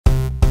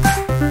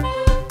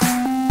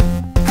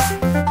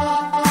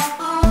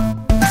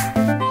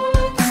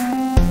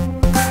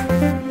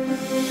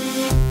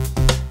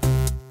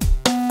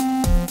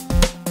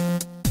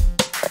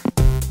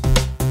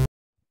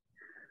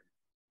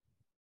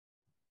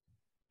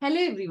Hello,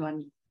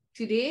 everyone.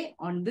 Today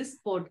on this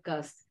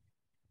podcast,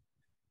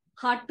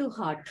 Heart to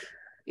Heart,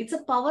 it's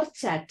a power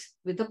chat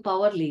with a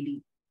power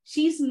lady.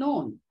 She's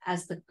known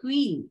as the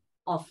Queen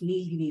of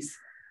Nilgiris,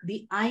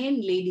 the Iron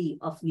Lady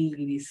of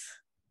Nilgiris.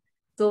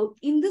 So,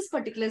 in this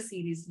particular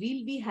series,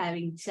 we'll be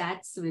having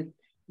chats with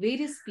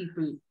various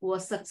people who are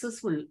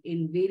successful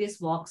in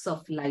various walks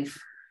of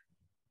life.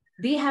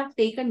 They have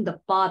taken the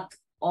path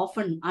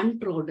often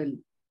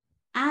untrodden,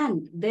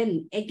 and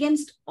then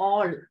against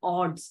all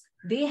odds,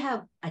 they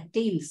have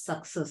attained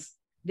success.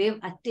 They've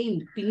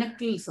attained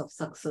pinnacles of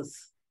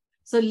success.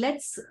 So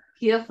let's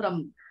hear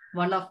from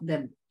one of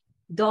them,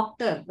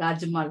 Dr.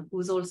 Rajammal,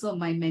 who's also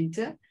my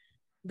mentor.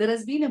 There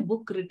has been a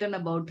book written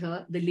about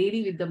her, The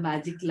Lady with the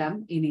Magic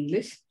Lamp in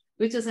English,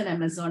 which is an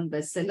Amazon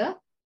bestseller,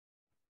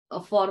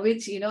 for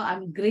which,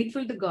 I'm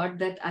grateful to God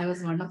that I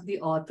was one of the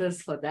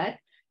authors for that.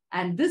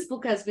 And this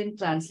book has been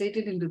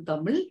translated into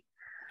Tamil.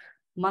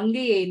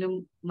 Mangai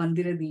Enum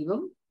Mandira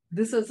Devam.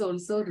 This was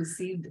also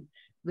received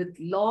with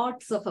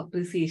lots of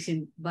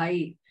appreciation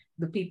by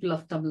the people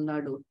of Tamil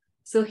Nadu.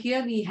 So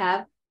here we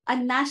have a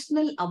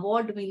national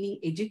award-winning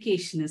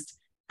educationist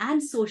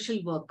and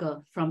social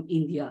worker from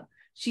India.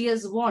 She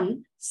has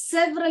won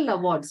several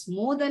awards,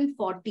 more than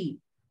 40,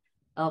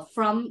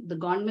 from the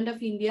Government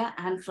of India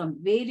and from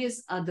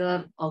various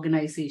other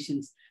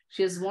organizations.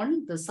 She has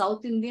won the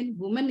South Indian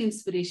Women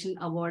Inspiration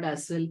Award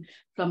as well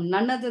from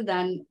none other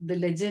than the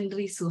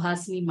legendary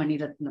Suhasini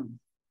Maniratnam.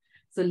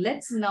 So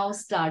let's now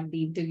start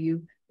the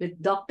interview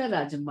with Dr.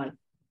 Rajammal.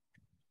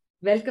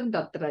 Welcome,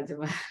 Dr.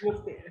 Rajammal.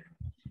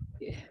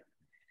 Yeah.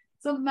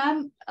 So,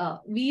 ma'am,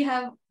 we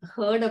have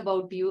heard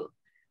about you.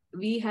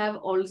 We have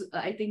also,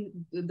 I think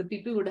the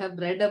people would have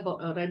read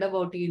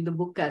about you in the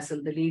book as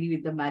well, The Lady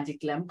with the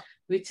Magic Lamp,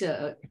 which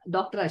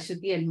Dr.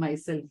 Ashwati and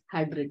myself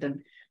had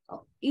written.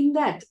 In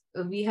that,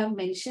 we have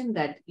mentioned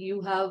that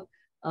you have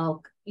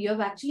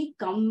actually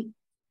come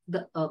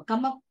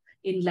up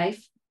in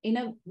life in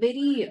a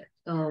very,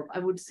 I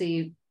would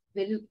say,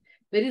 very,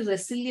 very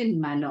resilient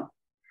manner.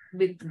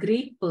 With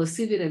great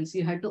perseverance,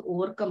 you had to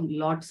overcome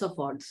lots of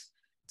odds.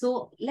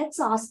 So let's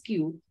ask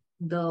you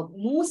the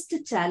most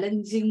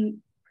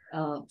challenging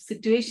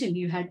situation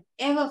you had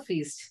ever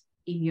faced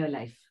in your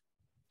life,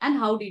 and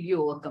how did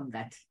you overcome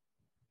that?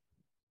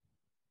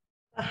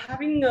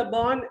 Having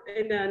born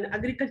in an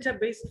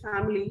agriculture-based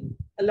family,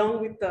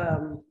 along with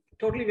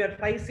totally we are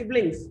 5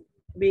 siblings,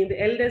 being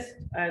the eldest,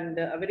 and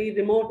a very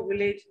remote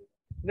village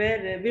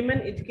where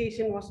women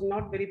education was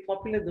not very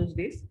popular those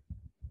days.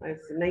 I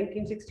was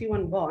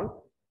 1961 born.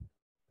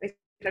 I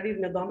studied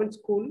in a government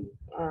school.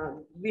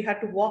 We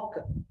had to walk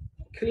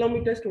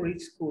kilometers to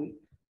reach school.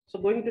 So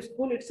going to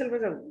school itself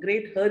was a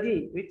great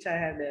hurdle, which I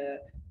had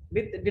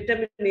with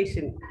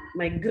determination,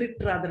 my grit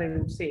rather, I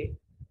would say.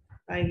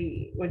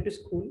 I went to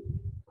school.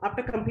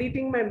 After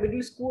completing my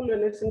middle school,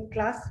 when it's in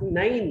class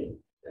 9,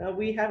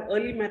 we have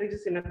early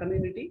marriages in our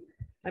community.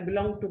 I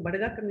belong to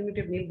Badaga community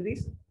of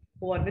Nilgiris,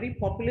 who are very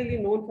popularly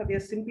known for their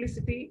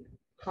simplicity,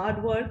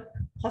 hard work,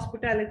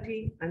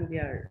 hospitality, and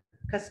their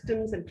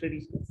customs and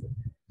traditions.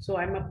 So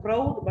I'm a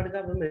proud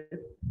Badaga woman.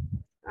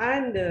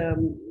 And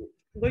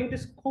going to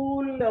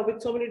school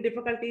with so many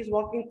difficulties,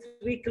 walking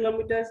 3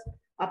 kilometers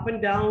up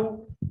and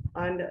down,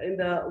 and in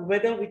the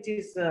weather, which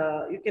is,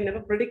 you can never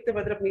predict the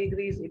weather of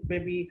Nilgiris. It may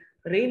be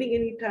raining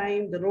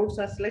anytime, the roads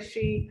are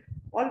slushy,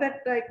 all that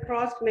I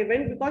crossed and I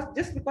went because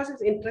I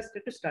was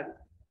interested to study.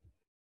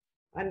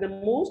 And the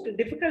most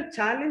difficult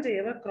challenge I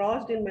ever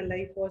crossed in my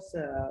life was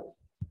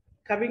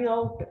coming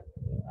out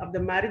of the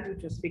marriage,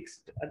 which was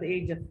fixed at the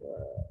age of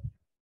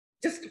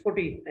just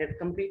 14. I had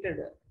completed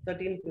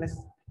 13 plus.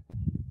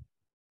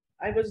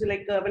 I was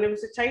like, when I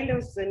was a child, I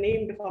was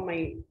named for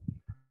my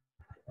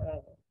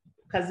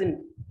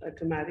cousin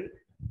to marry.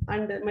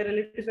 And my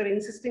relatives were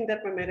insisting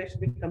that my marriage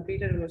should be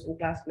completed when I was in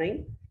class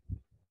 9.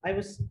 I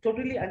was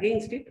totally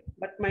against it,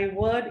 but my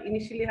word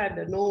initially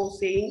had no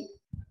saying.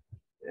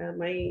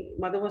 My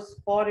mother was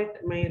for it,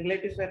 my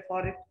relatives were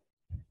for it,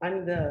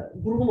 and the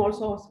groom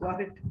also was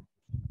for it.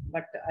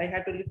 But I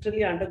had to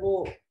literally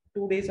undergo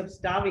 2 days of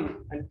starving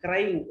and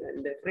crying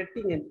and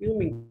fretting and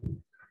fuming.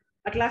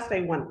 At last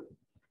I won,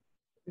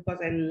 because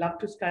I love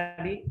to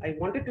study. I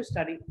wanted to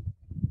study.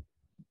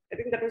 I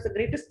think that was the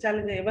greatest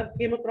challenge I ever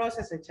came across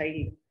as a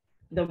child.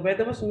 The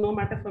weather was no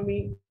matter for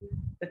me.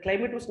 The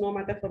climate was no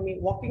matter for me.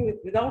 Walking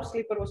without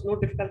slipper was no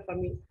difficult for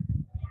me.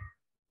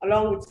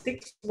 Along with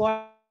 6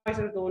 boys, I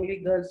was the only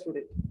girl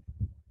student.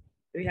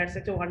 We had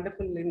such a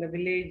wonderful in the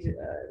village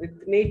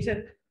with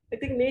nature. I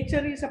think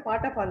nature is a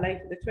part of our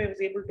life. That's why I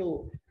was able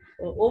to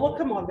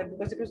overcome all that,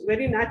 because it was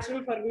very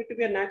natural for me to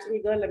be a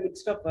natural girl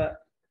amidst of a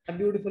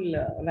beautiful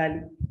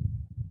valley.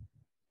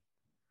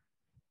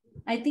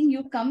 I think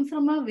you come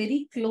from a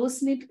very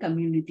close-knit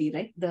community,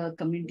 right? The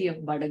community of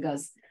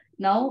Badagas.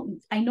 Now,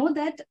 I know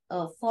that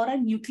for a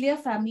nuclear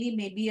family,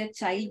 maybe a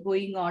child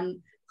going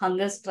on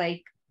hunger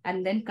strike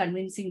and then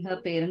convincing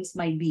her parents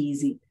might be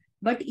easy.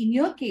 But in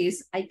your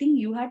case, I think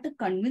you had to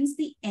convince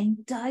the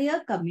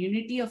entire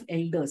community of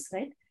elders,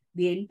 right?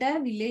 The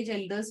entire village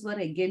elders were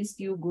against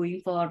you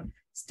going for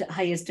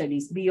higher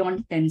studies,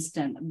 beyond 10th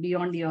standard,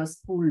 beyond your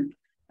school,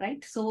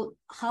 right? So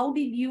how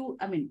did you,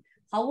 I mean,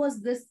 how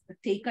was this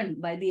taken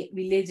by the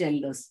village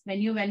elders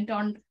when you went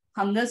on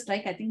hunger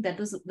strike? I think that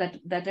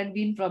had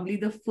been probably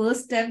the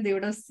first time they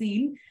would have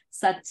seen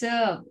such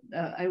a,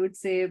 I would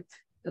say,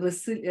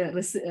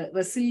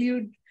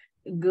 resolute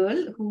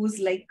girl who's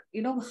like,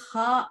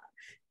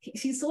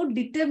 she's so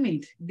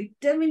determined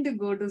to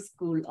go to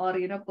school or,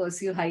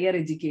 pursue higher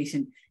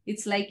education.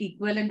 It's like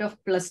equivalent of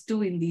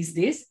 +2 in these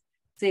days,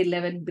 say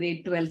 11th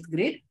grade, 12th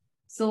grade.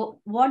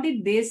 So what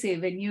did they say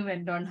when you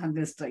went on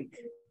hunger strike?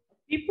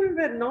 People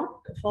were not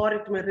for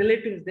it. My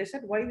relatives, they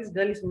said, why this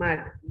girl is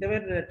mad? They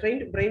were trying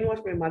to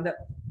brainwash my mother.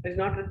 It's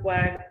not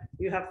required.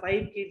 You have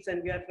 5 kids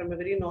and we are from a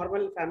very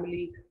normal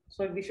family.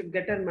 So we should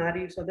get her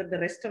married so that the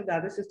rest of the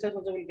other sisters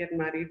also will get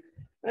married.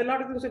 A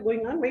lot of things are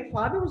going on. My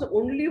father was the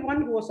only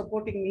one who was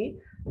supporting me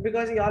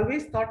because he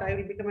always thought I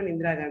will become an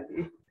Indira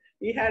Gandhi.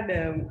 He had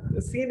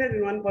seen her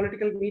in one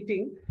political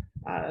meeting,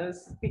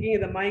 speaking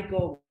in the mic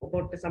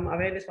about some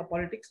awareness for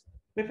politics.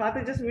 My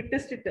father just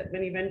witnessed it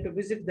when he went to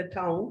visit the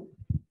town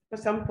for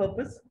some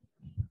purpose.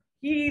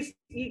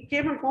 He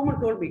came home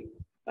and told me,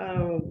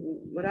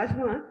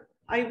 Rajma,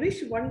 I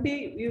wish one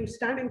day you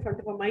stand in front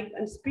of a mic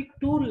and speak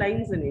 2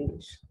 lines in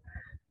English.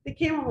 They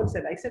came up and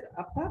said, I said,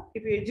 Appa,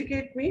 if you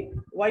educate me,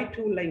 why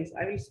 2 lines?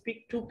 I will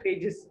speak 2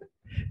 pages.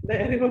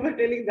 I remember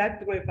telling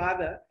that to my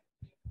father,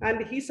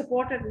 and he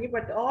supported me,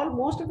 but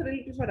most of the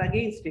relatives were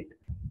against it.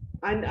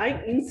 And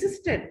I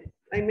insisted,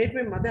 I made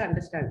my mother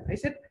understand. I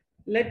said,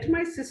 let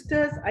my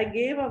sisters, I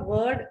gave a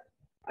word,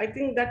 I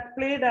think that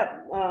played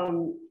a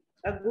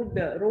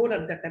good role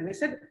at that time. I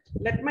said,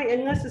 let my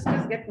younger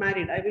sisters get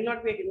married. I will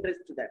not make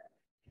interest to that.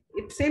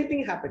 Same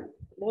thing happened.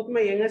 Both my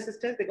younger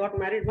sisters, they got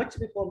married much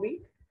before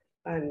me.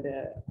 And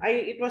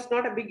it was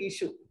not a big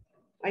issue.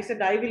 I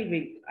said, I will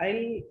wait.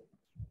 I'll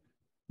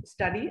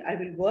study. I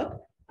will work.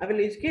 I will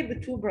educate the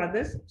 2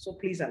 brothers. So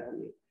please allow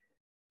me.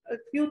 A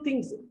few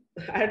things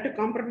I had to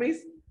compromise,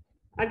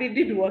 and it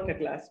did work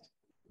at last.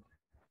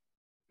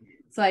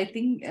 So I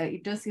think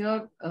it was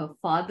your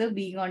father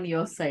being on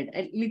your side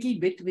a little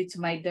bit, which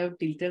might have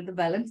tilted the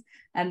balance.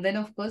 And then,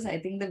 of course, I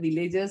think the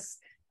villagers,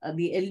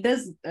 the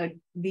elders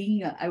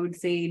being, I would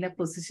say, in a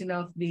position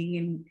of being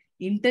in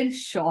intense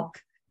shock.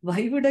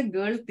 Why would a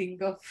girl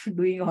think of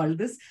doing all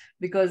this?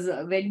 Because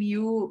when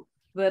you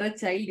were a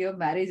child, your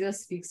marriage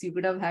was fixed. You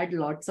could have had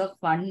lots of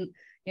fun,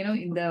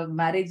 in the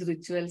marriage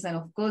rituals. And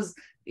of course,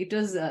 it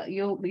was,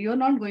 you're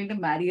not going to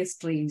marry a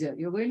stranger.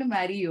 You're going to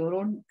marry your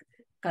own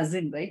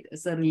cousin, right?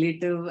 As a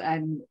relative,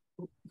 and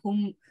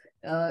whom,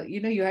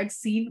 you had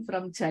seen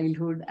from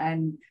childhood.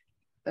 And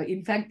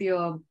in fact,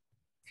 your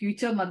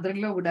future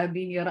mother-in-law would have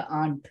been your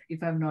aunt,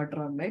 if I'm not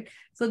wrong, right?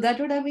 So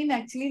that would have been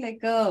actually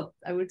like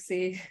I would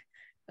say,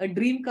 a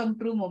dream come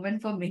true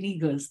moment for many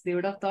girls. They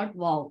would have thought,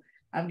 wow,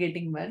 I'm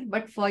getting married.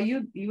 But for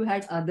you, you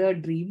had other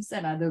dreams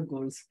and other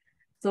goals.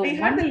 So I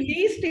had the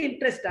least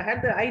interest.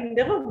 I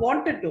never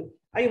wanted to.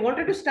 I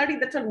wanted to study.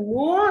 That's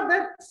no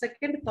other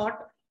second thought,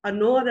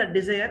 no other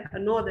desire,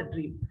 no other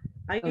dream.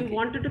 I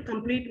wanted to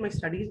complete my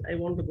studies. I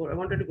wanted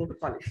to go to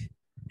college.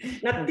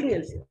 Nothing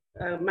else.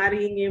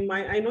 Marrying him,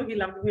 I know he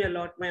loved me a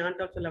lot. My aunt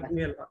also loved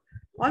me a lot.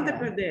 All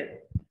that were there.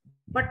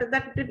 But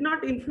that did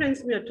not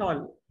influence me at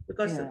all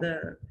because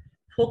the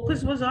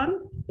focus was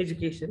on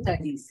education.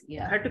 Studies,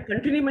 I had to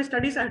continue my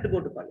studies. I had to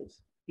go to college.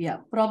 Yeah,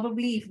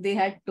 probably if they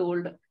had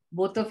told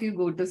both of you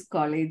go to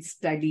college,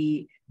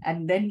 study,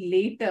 and then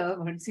later,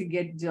 once you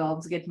get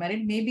jobs, get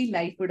married, maybe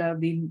life would have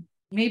been,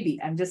 maybe,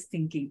 I'm just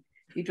thinking,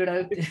 it would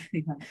have,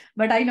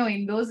 but I know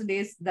in those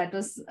days that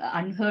was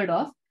unheard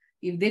of.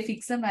 If they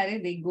fix a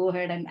marriage, they go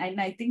ahead and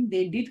I think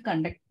they did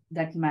conduct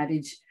that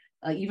marriage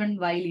even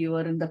while you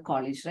were in the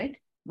college, right?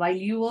 While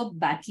you were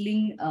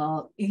battling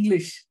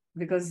English,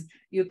 because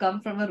you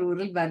come from a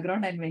rural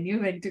background, and when you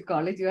went to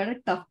college, you had a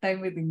tough time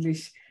with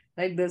English,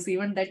 right? There's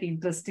even that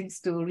interesting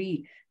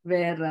story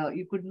where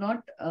you could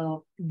not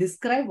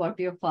describe what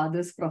your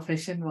father's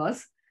profession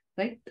was,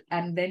 right?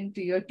 And then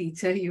to your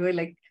teacher, you were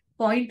like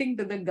pointing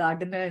to the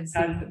gardener and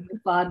saying,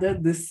 father,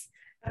 this.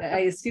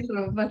 I still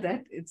remember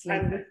that. It's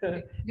like,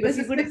 because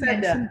you couldn't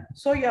mention.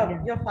 So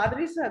your father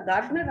is a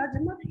gardener,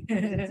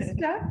 Rajammal?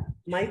 Sister,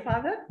 my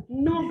father,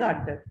 no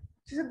gardener.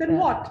 She said, then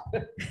what?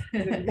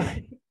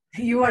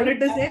 You wanted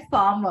to say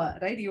farmer,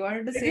 right? You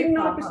wanted to say I didn't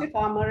know how to say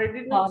farmer. I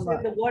did not say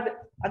the word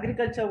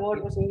agriculture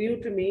word was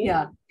new to me.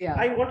 Yeah.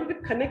 I wanted to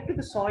connect to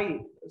the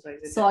soil. So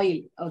soil.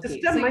 Okay.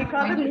 Sister, my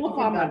father, no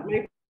farmer.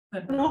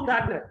 No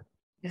gardener.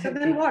 So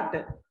then what?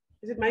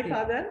 Is it my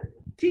father?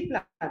 Tea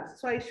plants.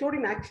 So I showed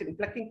in action,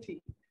 plucking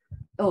tea.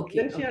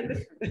 Okay. Then she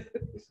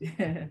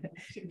understood.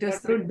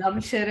 Just through dumb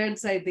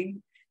charades, I think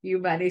you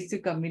managed to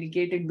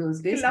communicate in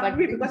those days. She loved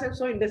me because I'm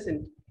so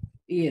innocent.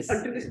 Yes.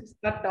 Until she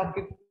started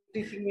talking,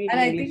 teaching me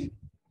English.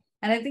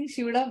 I think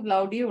she would have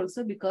loved you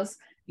also because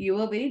you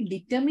were very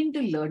determined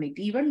to learn it.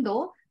 Even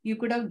though you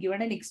could have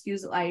given an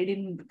excuse, I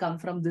didn't come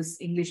from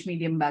this English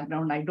medium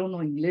background, I don't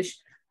know English.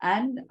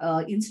 And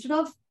instead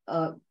of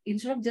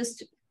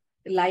just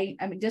lying,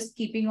 just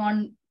keeping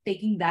on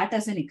taking that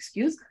as an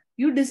excuse,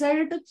 you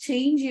decided to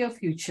change your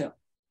future.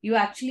 You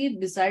actually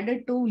decided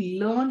to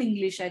learn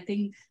English. I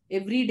think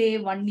every day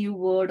one new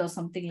word or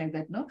something like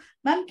that. No,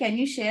 ma'am, can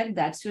you share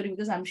that story?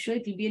 Because I'm sure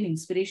it will be an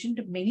inspiration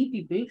to many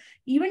people.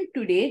 Even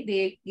today,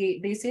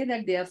 they say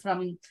that they are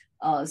from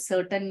a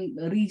certain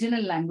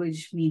regional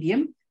language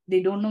medium.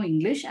 They don't know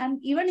English, and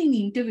even in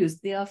interviews,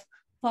 they are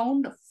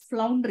found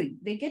floundering.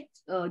 They get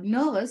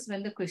nervous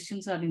when the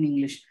questions are in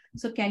English.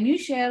 So, can you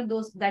share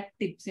that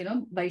tips?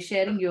 By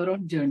sharing your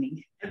own journey,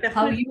 how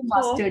Definitely. you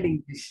mastered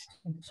English.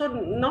 So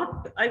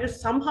I was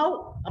somehow,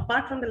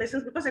 apart from the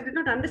lessons, because I did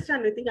not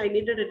understand anything, I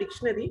needed a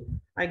dictionary.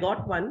 I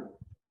got one.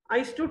 I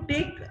used to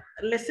take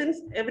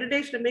lessons every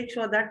day to make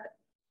sure that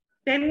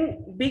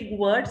 10 big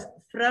words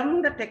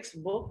from the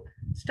textbook,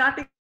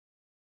 starting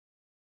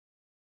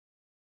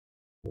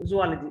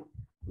zoology.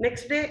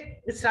 Next day,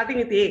 it's starting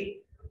with A.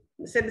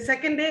 So the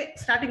second day,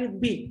 starting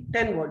with B,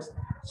 10 words.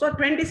 So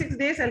 26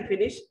 days I'll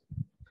finish.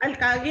 I'll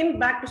again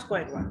back to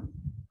square one.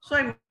 So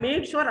I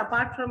made sure,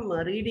 apart from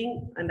reading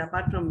and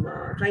apart from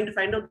trying to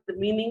find out the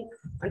meaning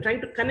and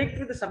trying to connect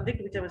with the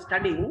subject which I was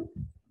studying,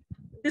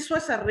 this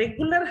was a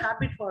regular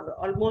habit for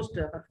almost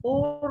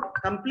 4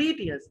 complete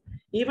years.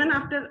 Even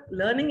after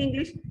learning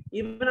English,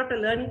 even after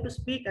learning to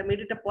speak, I made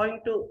it a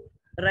point to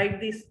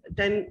write these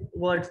 10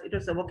 words. It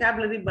was a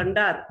vocabulary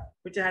bandar,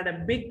 which I had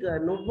a big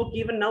notebook.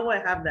 Even now I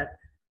have that.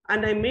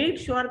 And I made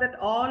sure that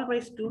all my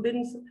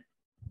students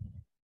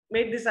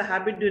made this a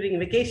habit during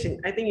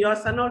vacation. I think your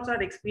son also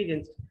had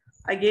experienced.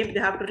 They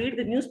have to read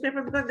the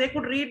newspaper because they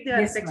could read their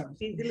textbooks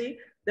easily.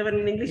 They were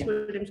in English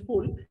medium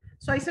school.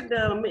 So I said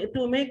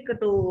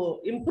to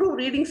improve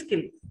reading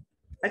skill,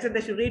 I said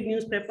they should read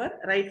newspaper,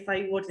 write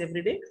 5 words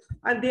every day.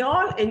 And they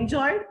all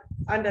enjoyed.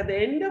 And at the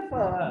end of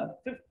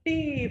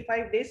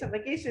 55 days of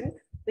vacation,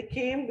 they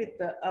came with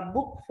a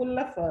book full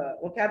of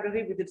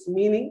vocabulary with its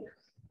meaning.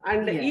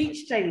 And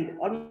each child,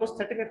 almost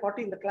 35,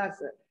 40 in the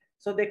class,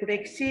 so they could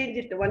exchange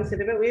it once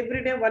in a day.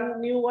 Every day, one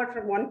new word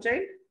from one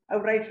child, I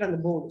would write it on the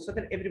board so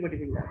that everybody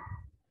will learn.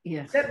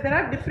 Yes. There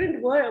are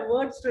different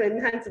words to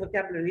enhance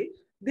vocabulary.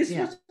 This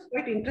was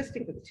quite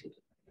interesting for the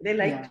children. They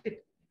liked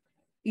it.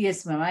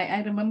 Yes, ma'am.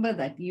 I remember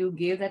that you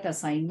gave that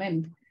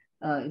assignment,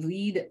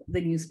 read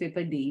the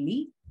newspaper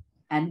daily,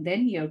 and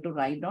then you have to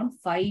write down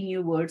 5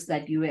 new words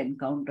that you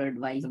encountered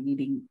while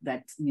reading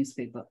that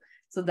newspaper.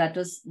 So that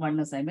was one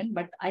assignment.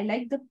 But I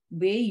like the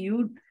way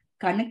you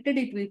connected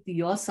it with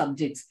your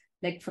subjects.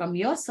 Like from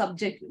your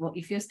subject,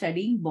 if you're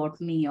studying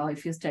botany or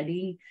if you're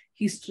studying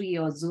history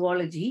or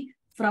zoology,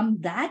 from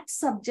that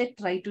subject,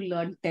 try to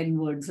learn 10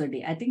 words a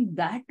day. I think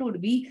that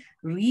would be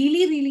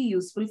really, really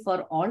useful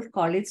for all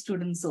college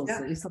students also.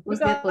 Yeah. Suppose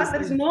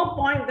there is no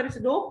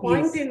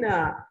point in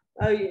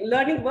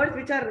learning words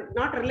which are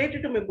not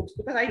related to my books,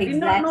 because I did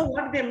not know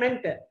what they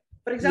meant.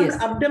 For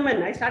example,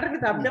 abdomen. I started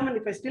with abdomen,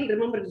 if I still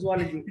remember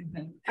zoology.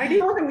 I didn't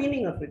know the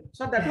meaning of it.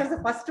 So that was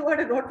the first word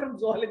I wrote from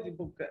zoology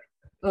book.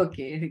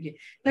 Okay.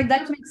 But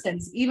that makes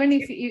sense. Even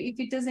if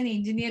it is an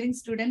engineering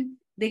student,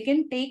 they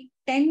can take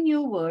 10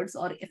 new words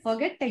or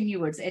forget 10 new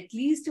words, at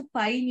least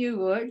 5 new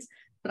words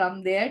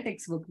from their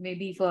textbook.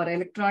 Maybe for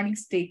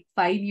electronics, take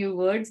 5 new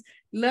words,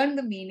 learn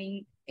the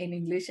meaning in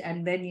English,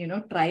 and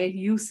then, try and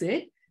use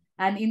it.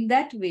 And in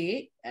that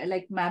way,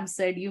 like ma'am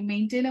said, you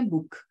maintain a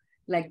book,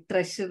 like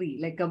treasury,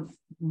 like a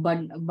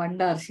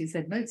bandar, she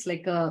said. No, it's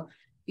like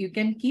you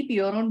can keep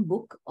your own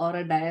book or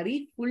a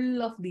diary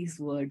full of these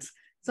words,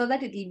 so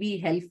that it will be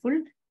helpful,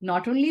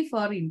 not only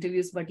for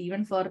interviews, but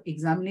even for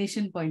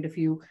examination point of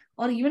view,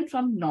 or even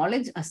from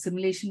knowledge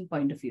assimilation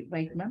point of view,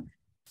 right, ma'am?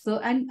 So,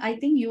 and I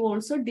think you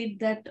also did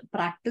that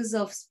practice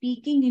of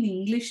speaking in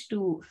English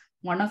to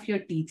one of your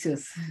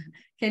teachers.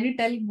 Can you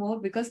tell more?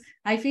 Because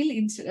I feel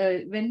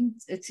when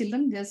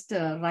children just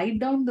write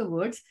down the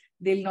words,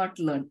 they'll not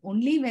learn.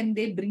 Only when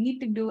they bring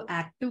it into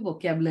active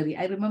vocabulary.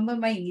 I remember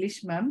my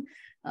English ma'am,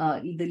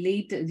 the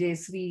late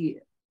Jayasree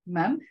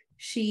ma'am,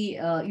 she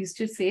used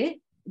to say,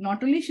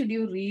 not only should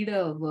you read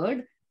a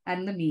word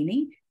and the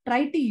meaning,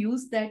 try to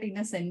use that in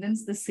a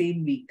sentence the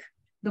same week.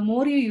 The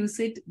more you use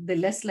it, the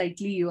less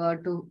likely you are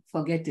to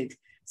forget it.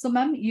 So,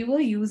 ma'am, you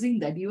were using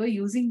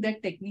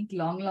that technique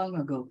long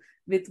ago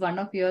with one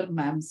of your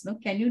ma'ams. No?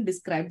 Can you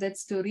describe that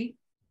story?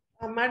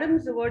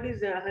 Madam's word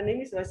is, her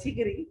name is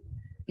Vasigiri.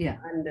 Yeah.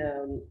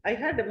 And I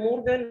had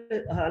more than,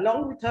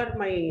 along with her,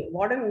 my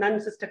warden nun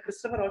sister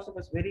Christopher also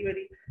was very,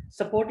 very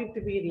supportive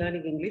to me in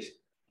learning English.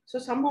 So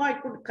somehow I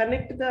could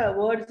connect the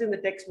words in the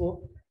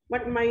textbook,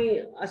 but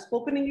my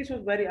spoken English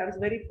was I was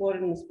very poor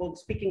in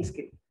speaking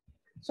skill.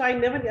 So I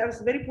was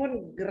very poor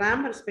in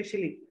grammar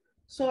especially.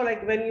 So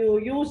like when you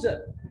use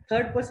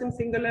third person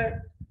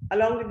singular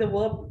along with the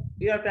verb,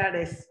 you have to add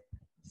S.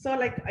 So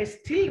like I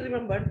still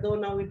remember, though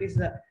now it is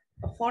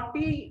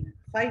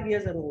 45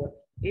 years ago,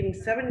 in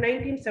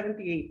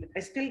 1978, I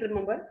still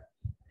remember,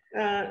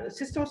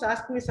 sister was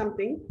asking me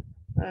something.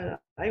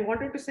 I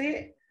wanted to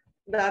say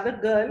the other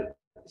girl,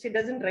 she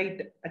doesn't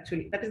write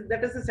actually. That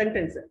is the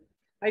sentence.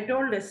 I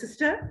told her,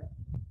 sister,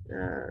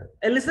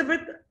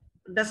 Elizabeth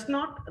does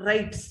not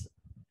write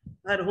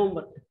her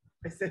homework.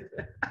 I said,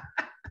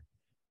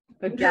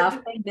 Okay,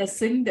 after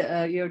descend,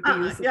 you have to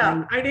use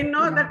yeah, I didn't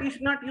know yeah. that you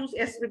should not use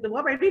S with the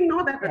verb. I didn't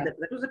know that. Yeah.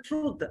 That was the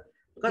truth,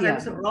 because I Yeah.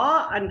 was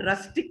raw and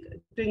rustic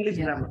to English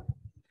Yeah. grammar.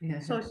 Yeah.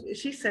 So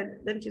she said,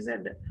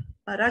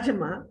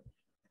 Rajamma,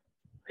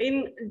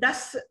 in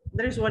does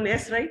there is one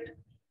S, right? I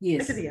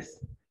Yes. said yes.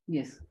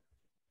 Yes.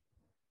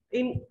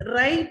 In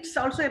writes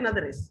also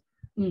another S.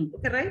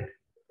 Okay, right?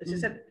 She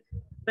said,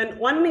 when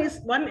one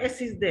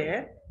S is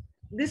there,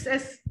 this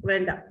S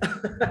went up.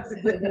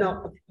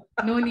 No.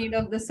 No need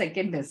of the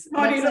second S.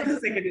 No need of the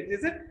second S. She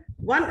said,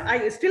 one,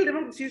 I still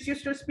remember she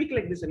used to speak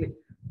like this only.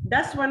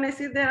 Does one S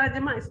is there,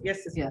 Rajamma?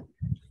 Yes, sister. Yeah.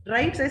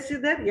 Writes S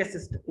is there? Yes,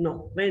 sister.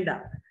 No, went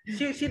up.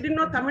 She did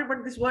not Tamil,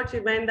 but this word she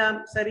went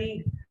up,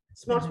 sorry,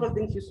 small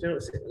things she used to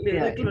say.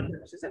 Little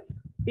she said,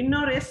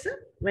 Innor S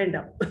went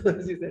up.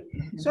 She said.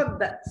 So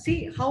that,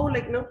 see how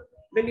like now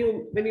when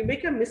you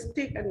make a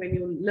mistake and when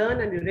you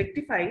learn and you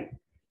rectify,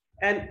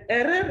 an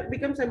error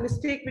becomes a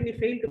mistake when you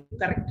fail to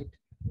correct it.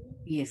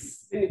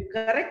 Yes. When you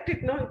correct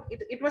it, no,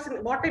 it was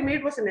what I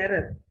made was an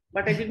error,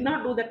 but I did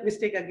not do that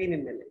mistake again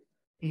in my life.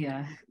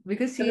 Yeah,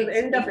 because that was the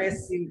end of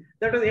S.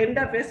 That was the end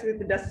of S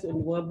with does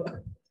and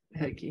verb.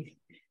 Okay,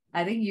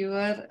 I think you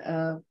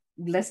are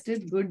blessed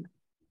with good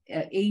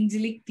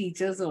angelic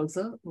teachers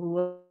also who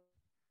are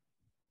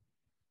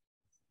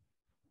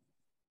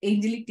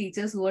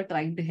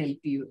trying to help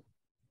you.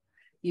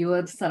 You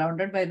are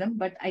surrounded by them,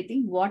 but I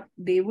think what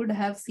they would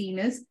have seen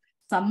is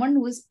someone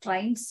who is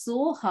trying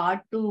so hard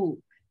to,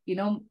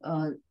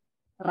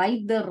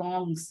 right the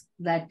wrongs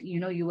that,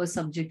 you were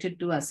subjected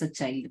to as a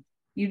child.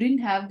 You didn't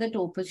have that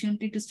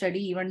opportunity to study,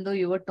 even though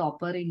you were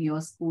topper in your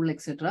school,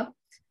 etc.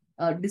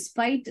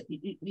 Despite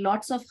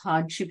lots of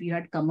hardship you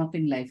had come up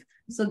in life.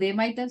 So they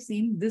might have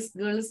seen this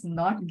girl is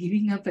not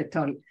giving up at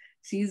all.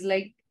 She's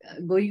like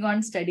going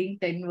on studying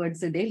 10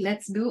 words a day.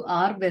 Let's do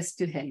our best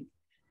to help.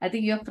 I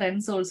think your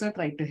friends also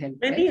try to help.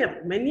 Many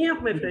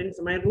of my friends,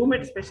 my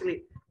roommate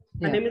especially,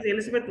 her name is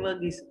Elizabeth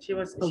Verghese.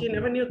 She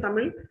never knew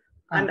Tamil,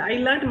 and I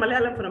learned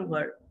Malayalam from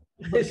her.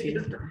 Okay. she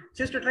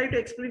used to try to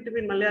explain to me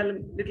in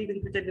Malayalam little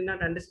things which I did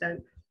not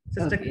understand.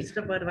 Sister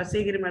Christopher,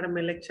 Vasegiri madam,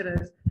 my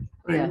lecturers,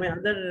 and my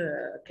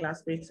other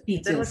classmates.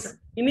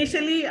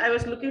 Initially, I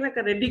was looking like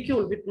a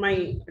ridicule with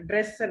my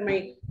dress and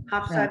my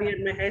half sari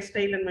and my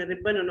hairstyle and my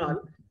ribbon and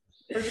all.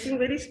 It was looking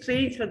very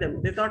strange for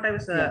them. They thought I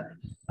was a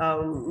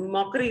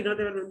mockery.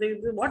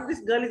 What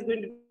this girl is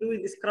going to do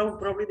in this crowd,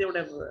 probably they would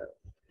have.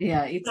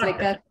 It's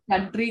like a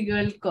country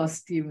girl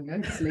costume.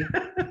 It's like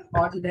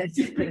all that.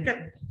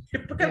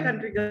 Typical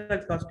country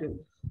girl's costume.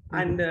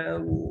 And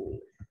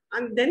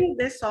then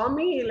they saw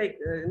me like,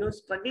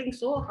 struggling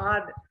so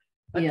hard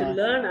to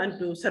learn and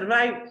to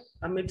survive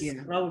amidst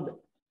crowd.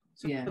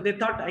 So they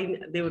thought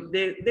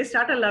they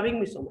started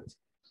loving me so much.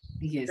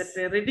 Yes. That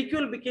the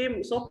ridicule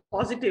became so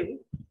positive.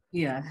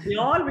 Yeah. They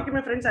all became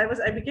my friends.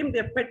 I became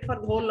their pet for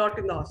the whole lot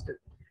in the hostel.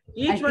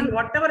 Each one,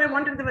 whatever I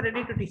wanted, they were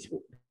ready to teach me.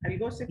 I'll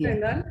go sit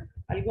and learn.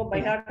 I'll go by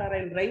heart or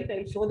I'll write.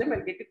 I'll show them.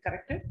 I'll get it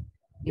corrected.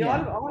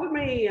 All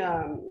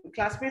my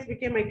classmates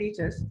became my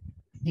teachers.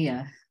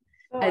 Yeah.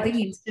 So I think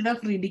instead of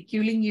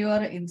ridiculing you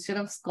or instead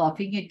of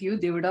scoffing at you,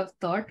 they would have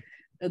thought,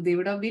 they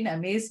would have been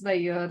amazed by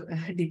your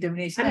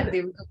determination and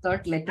they would have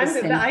thought, let us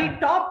help. I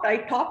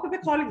topped the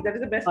college. That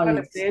is the best part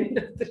at the end.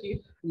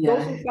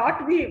 Those who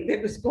taught me,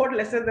 they scored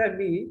lesser than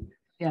me.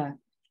 Yeah.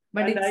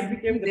 But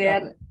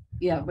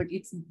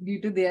it's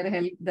due to their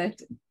help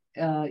that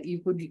you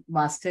could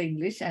master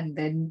English, and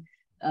then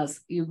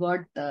you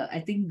got,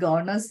 I think,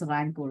 governor's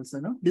rank also,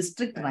 no?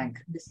 District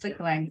rank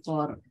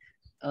for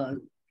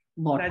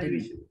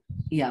botany.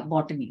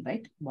 Botany,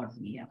 right?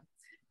 Botany, yeah.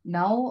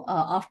 Now,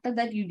 after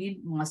that, you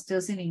did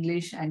masters in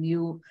English and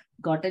you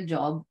got a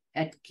job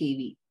at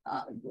KV.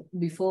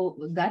 Before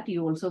that,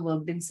 you also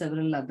worked in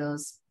several other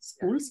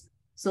schools.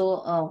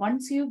 So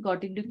once you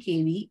got into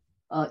KV,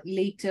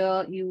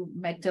 later you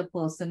met a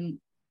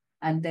person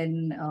and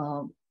then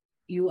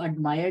you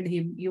admired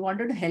him. You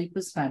wanted to help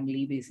his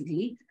family,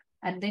 basically.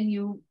 And then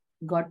you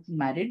got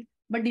married,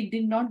 but it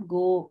did not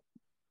go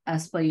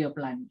as per your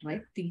plan,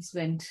 right? Things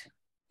went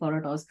for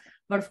a toss.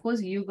 But of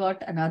course, you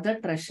got another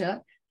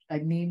treasure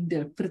named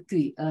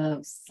Prithvi,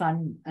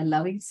 a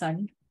loving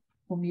son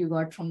whom you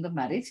got from the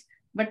marriage.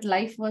 But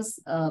life was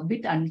a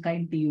bit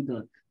unkind to you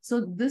though.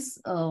 So this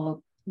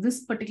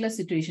particular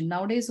situation,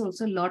 nowadays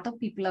also a lot of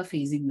people are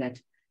facing that.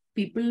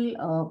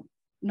 People,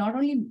 not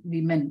only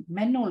women,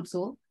 men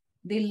also,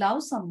 they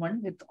love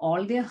someone with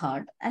all their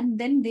heart and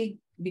then they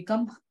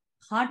become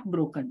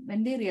heartbroken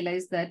when they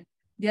realize that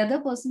the other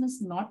person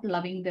is not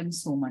loving them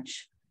so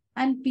much.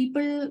 And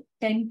people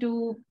tend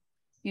to,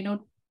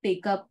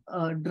 take up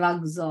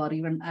drugs or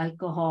even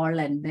alcohol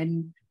and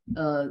then,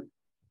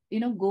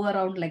 go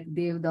around like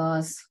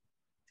Devdas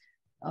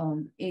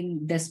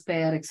in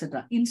despair,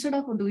 etc. Instead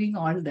of doing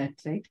all that,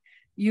 right?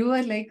 You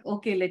are like,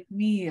 okay, let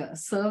me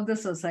serve the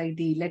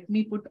society. Let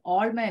me put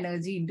all my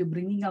energy into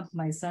bringing up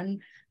my son,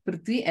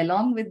 Prithvi.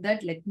 Along with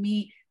that, let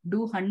me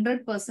do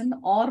 100%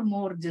 or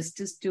more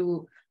justice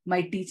to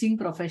my teaching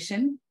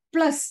profession.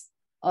 Plus,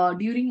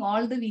 during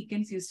all the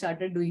weekends, you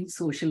started doing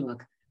social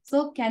work.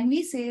 So can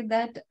we say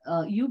that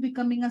you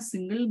becoming a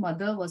single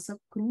mother was a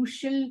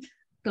crucial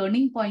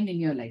turning point in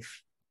your life?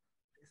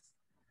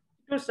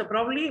 It was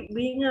probably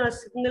being a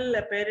single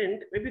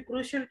parent may be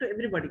crucial to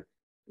everybody.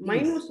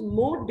 Mine Yes. was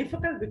more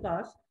difficult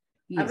because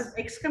I was Yes.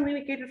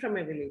 excommunicated from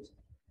my village. I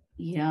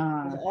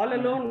Yeah. was all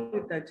alone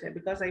with that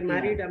because I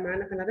married a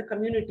man of another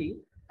community.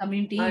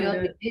 Community, your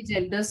And village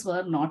elders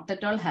were not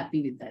at all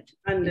happy with that.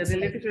 and the It's like,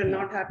 relatives were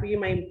not happy.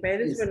 My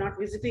parents yes, were not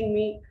visiting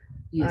me.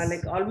 Like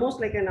yes, almost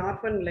like an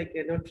orphan, like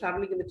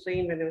traveling in the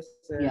train when I was.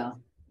 yeah.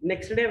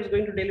 Next day I was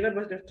going to deliver,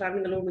 but I was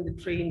traveling alone in the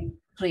train.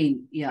 Train,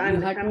 yeah. You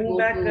And had to coming go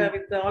back to,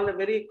 with all the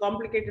very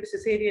complicated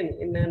cesarean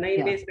in 9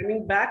 days,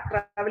 coming back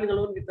traveling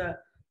alone with a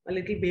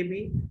little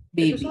baby.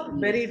 It was baby, all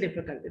very yes,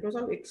 difficult. It was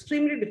all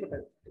extremely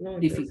difficult. It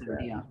was.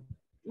 difficult, yeah.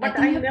 I But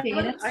think I your never,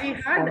 parents I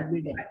were had,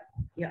 forbidden.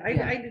 yeah,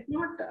 Yeah, I did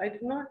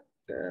not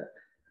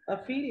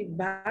feel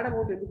bad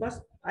about it because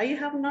I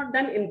have not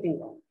done anything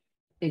wrong.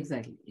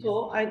 exactly. Yeah. So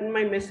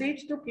my message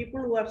to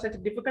people who have such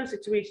a difficult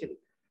situation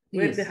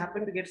where they Yes,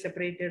 happen to get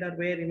separated or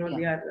where yeah,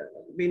 they are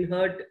being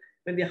hurt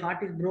when their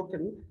heart is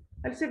broken,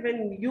 I'll say when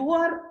you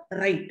are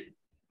right,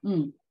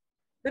 mm,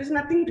 there is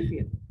nothing to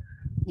fear.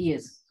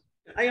 yes,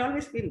 I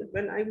always feel that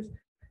when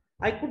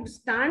I could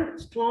stand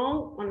strong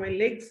on my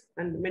legs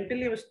and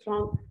mentally I was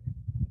strong,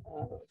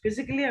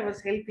 physically I was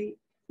healthy,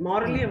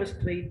 morally yeah, I was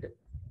straight,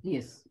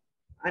 yes,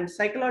 and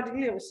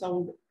psychologically I was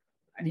sound.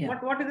 yeah,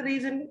 What is the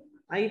reason?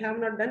 I have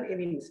not done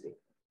any mistake.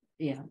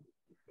 yeah,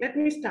 Let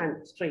me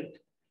stand straight.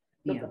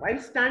 Look, yeah,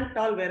 I'll stand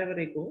tall wherever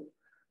I go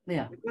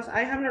yeah, because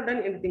I have not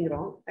done anything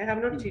wrong. I have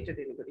not mm, cheated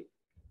anybody.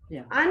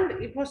 yeah, And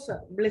it was a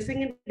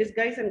blessing in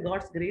disguise and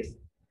God's grace.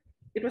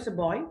 It was a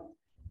boy,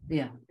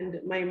 yeah, and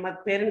my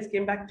parents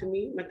came back to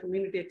me. My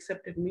community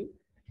accepted me.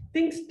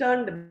 Things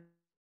turned.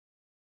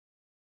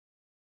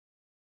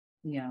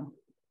 yeah.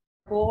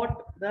 Support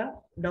the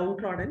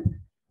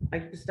downtrodden. I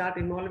start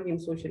involving in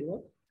social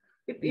work.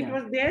 It Yeah.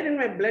 was there in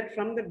my blood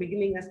from the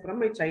beginning, as from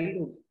my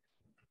childhood.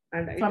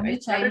 And From I your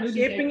started childhood,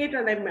 you had, shaping it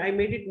and I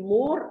made it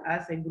more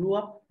as I grew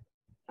up.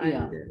 And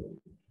yeah.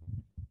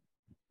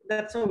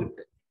 that's how it.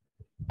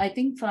 I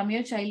think from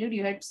your childhood,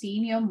 you had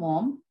seen your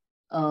mom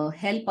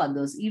help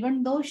others,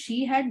 even though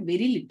she had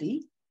very little,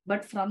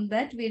 but from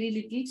that very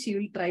little, she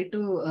will try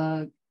to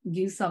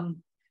give some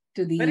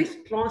to Very the,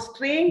 strong,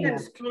 strange and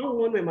yeah, strong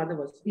woman my mother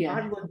was. yeah,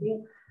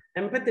 Hardworking,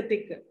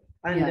 empathetic,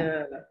 and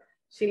yeah,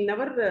 she'll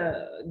never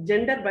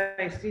gender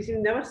bias.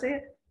 She'll never say,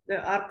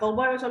 our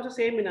cowboy was also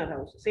same in our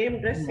house.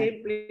 Same dress, yeah,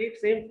 same plate,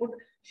 same food.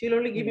 She'll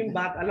only give him yeah,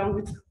 back along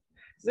with.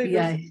 So it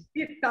was,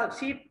 yeah,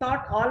 she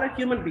taught all are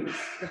human beings.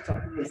 That's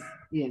all. yes,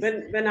 yes.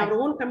 When our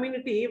own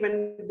community, when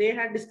they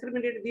had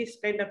discriminated these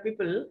kind of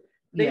people,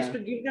 they used Yeah. to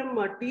give them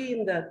tea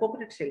in the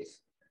coconut shells.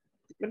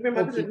 But my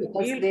mother Okay, said,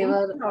 because we'll they come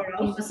were, to our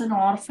he house. was an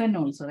orphan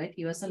also, right?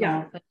 He was an Yeah.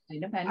 orphan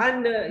kind of, and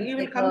And it's you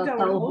will like come to a our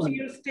house, cowboy.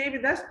 you will stay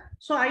with us.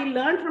 So I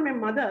learned from my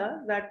mother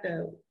that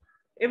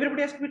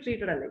everybody has to be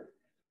treated alike.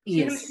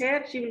 She will Yes. share,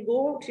 she will go,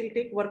 she'll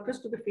take workers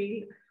to the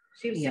field,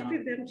 she'll sit Yeah.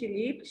 with them, she'll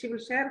eat, she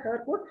will share her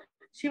food,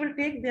 she will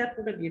take their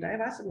food and eat.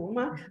 I've asked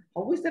Mama,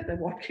 how is that?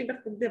 What kind of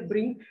food they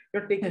bring?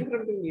 You're taking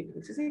from them eat.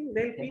 She said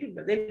they'll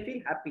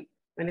feel happy.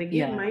 When I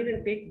give Yeah. mine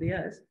and take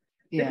theirs,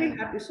 they Yeah. feel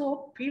happy. So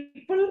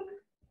people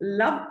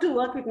love to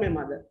work with my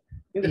mother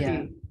in the Yeah.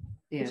 field.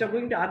 Yeah. Instead of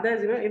going to others,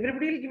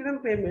 everybody will give them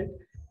payment,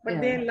 but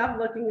Yeah. they love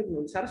working with me.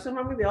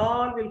 Saraswami, they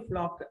all will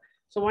flock.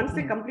 So once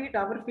they Yeah. complete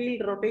our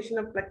field rotation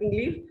of plucking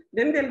leaves,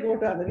 then they'll go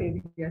to other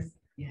areas.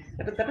 Yeah.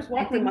 That is I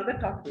what my think mother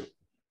taught me.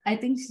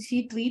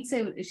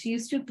 she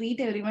used to treat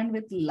everyone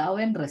with love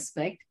and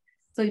respect.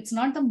 So it's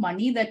not the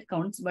money that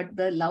counts, but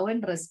the love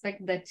and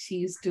respect that she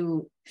used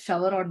to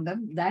shower on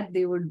them, that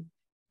they would,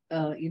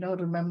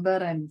 remember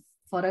and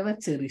forever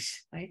cherish,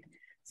 right?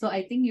 So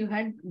I think you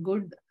had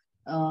good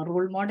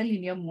role model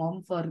in your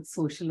mom for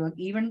social work,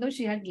 even though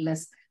she had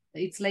less.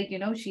 It's like,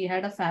 she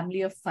had a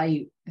family of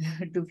 5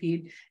 to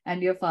feed,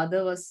 and your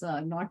father was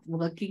not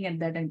working at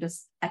that time. It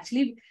was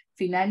actually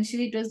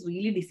financially, it was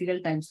really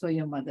difficult times for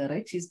your mother,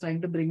 right? She's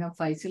trying to bring up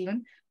 5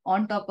 children.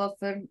 On top of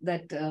her,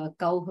 that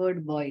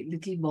cowherd boy,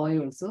 little boy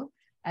also.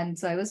 And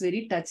so I was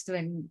very touched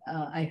when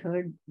I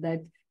heard that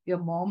your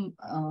mom,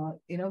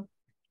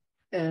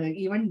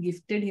 even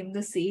gifted him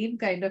the same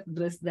kind of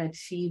dress that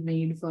she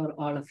made for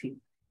all of you.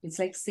 It's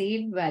like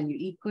same value,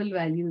 equal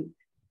value,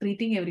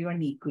 treating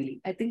everyone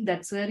equally. I think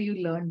that's where you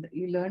learned.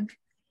 You learned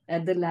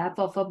at the lap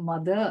of a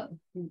mother.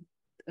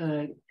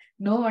 Uh,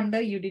 no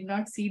wonder you did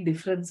not see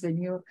difference when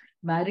you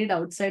married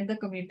outside the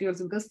community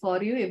also, because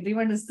for you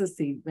everyone is the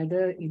same.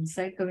 Whether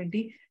inside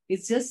community,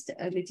 it's just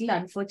a little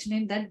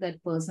unfortunate that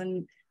that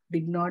person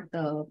did not,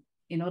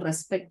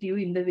 respect you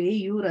in the way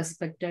you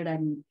respected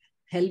and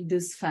help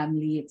this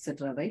family,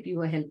 etc. Right? You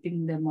were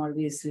helping them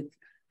always with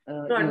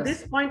So at your,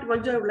 this point,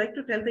 Manju, I would like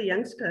to tell the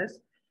youngsters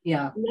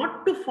yeah,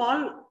 not to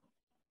fall.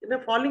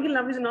 Falling in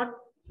love is not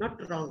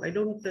wrong. I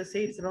don't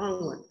say it's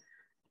wrong one.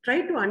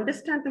 Try to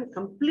understand them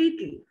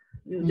completely.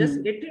 You just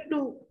mm, get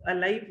into a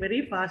life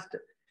very fast,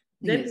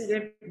 then yes,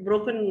 get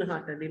broken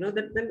hearted.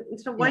 That then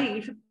instead of why yeah,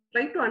 you should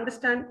try to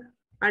understand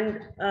and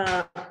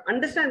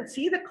understand,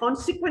 see the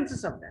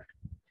consequences of that.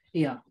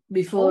 Yeah,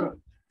 before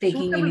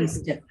taking any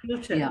step.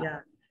 Future, yeah.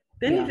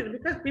 Then Yeah.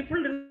 because people,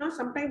 you know,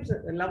 sometimes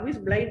love is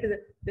blind.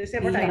 They say,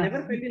 but I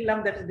never fell in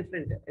love. That's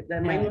different.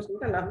 Mine was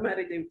not a love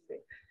marriage, I would say.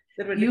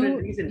 There were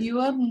different reasons. You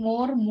are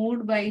more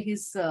moved by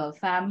his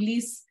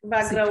family's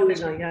background,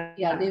 you know,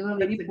 yeah, they were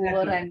very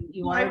poor, and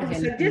you I wanted would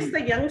help suggest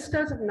the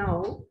youngsters of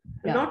now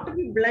not to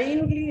be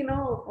blindly, you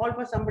know, fall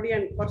for somebody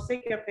and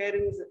forsake your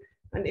parents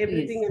and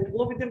everything and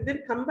go with them.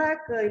 Then come back,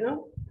 you know,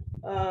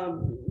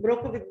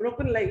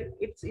 broken life.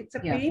 It's a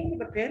pain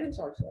for the parents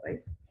also, right?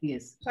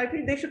 Yes. So I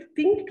feel they should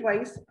think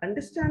twice,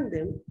 understand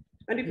them,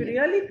 and if you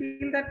really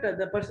feel that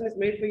the person is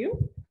made for you,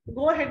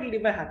 go ahead and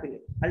live a happy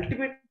life.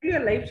 Ultimately,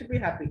 your life should be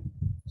happy.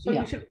 So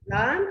you should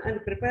plan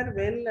and prepare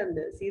well and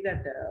see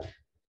that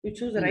you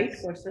choose the right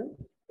person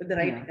with the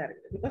right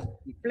character. Because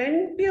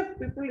plenty of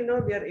people, you know,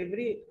 they are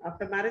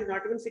after marriage,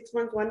 not even 6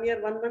 months, 1 year,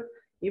 1 month,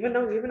 even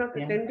now, even after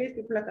 10 days,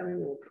 people are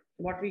coming out.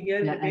 What we hear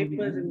in the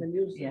papers, in the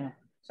news.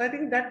 So I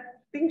think that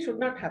thing should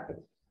not happen.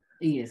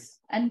 Yes.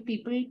 And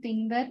people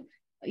think that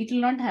it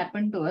will not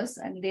happen to us,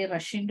 and they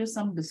rush into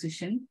some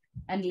decision,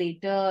 and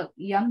later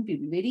young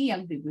people, very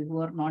young people who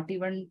are not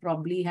even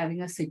probably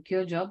having a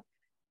secure job,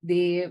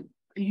 they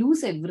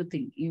lose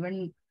everything.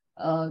 Even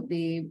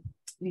they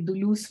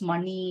lose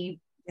money,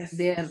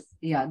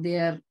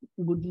 their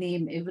good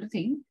name,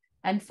 everything.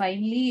 And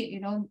finally, you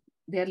know,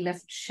 they're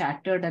left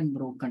shattered and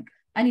broken.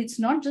 And it's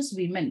not just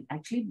women,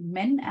 actually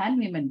men and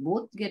women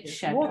both get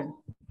shattered.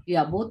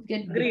 Both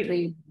get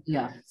betrayed.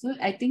 So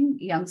I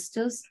think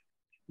youngsters,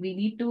 we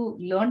need to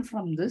learn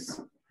from this.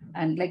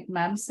 And like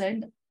ma'am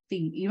said,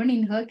 even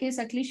in her case,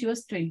 at least she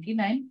was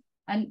 29.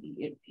 And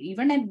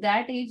even at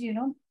that age, you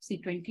know,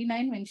 see,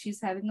 29, when she's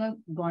having a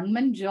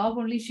government job,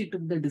 only she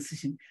took the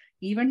decision.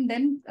 Even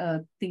then,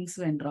 things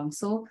went wrong.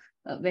 So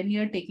when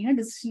you're taking a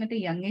decision at a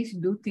young age,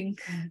 do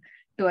think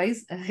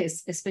twice,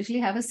 especially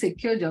have a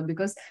secure job,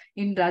 because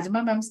in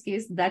Rajammal ma'am's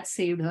case, that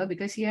saved her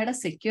because she had a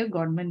secure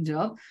government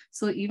job.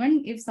 So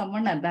even if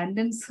someone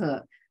abandons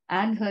her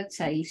and her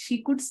child,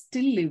 she could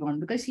still live on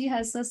because she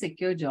has a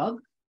secure job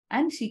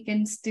and she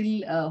can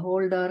still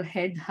hold her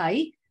head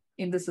high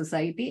in the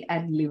society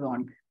and live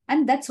on.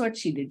 And that's what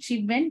she did.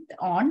 She went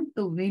on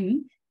to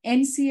win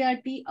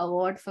NCERT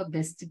Award for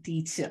Best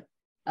Teacher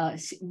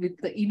with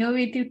the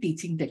innovative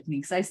teaching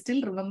techniques. I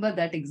still remember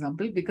that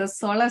example because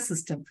solar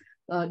system.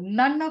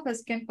 None of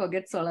us can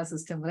forget solar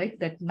system, right?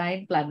 That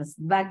 9 planets.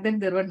 Back then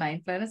there were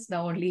 9 planets.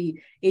 Now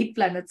only 8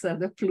 planets are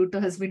there. Pluto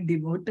has been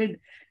demoted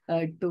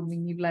to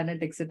mini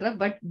planet, etc.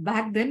 But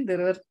back then there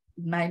were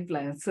 9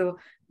 planets. So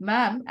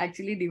ma'am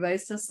actually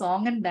devised a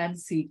song and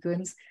dance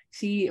sequence.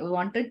 She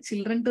wanted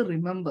children to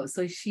remember.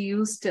 So she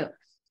used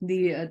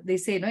they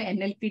say, you know,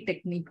 NLP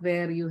technique,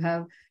 where you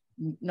have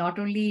not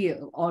only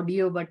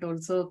audio but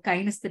also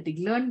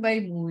kinesthetic, learn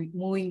by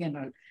moving and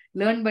all,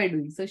 learn by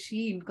doing. So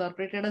she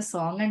incorporated a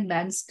song and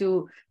dance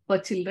for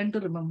children to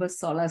remember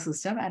solar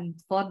system, and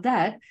for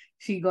that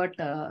she got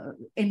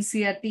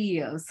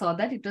NCERT saw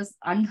that it was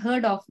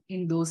unheard of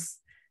in those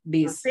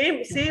days.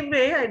 Same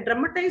way I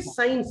dramatize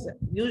science.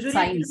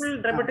 Usually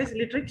people dramatize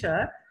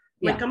literature.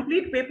 My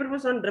complete paper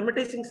was on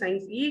dramatizing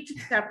science. Each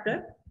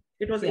chapter,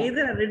 it was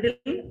either a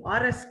riddle or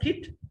a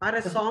skit or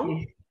a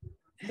song.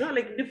 No,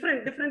 like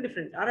different,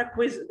 or a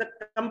quiz. The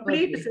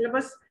complete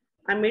syllabus,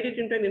 I made it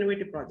into an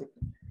innovative project.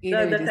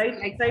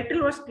 The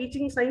title was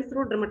Teaching Science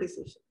Through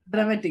Dramatization.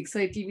 Dramatic. So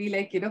it will be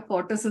like, you know,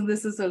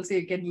 photosynthesis also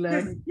you can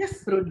learn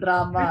through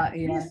drama.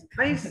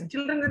 My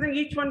children,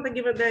 each one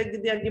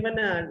they are given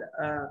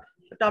a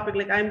topic,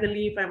 like I'm the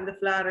leaf, I'm the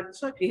flower.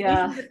 So each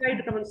one they try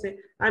to come and say,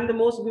 I'm the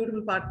most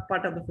beautiful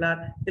part of the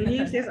flower. The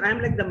leaf says,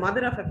 I'm like the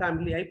mother of a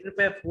family. I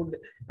prepare food.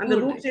 And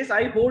the root says,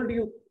 I hold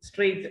you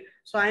straight.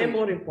 So I am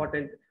more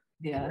important.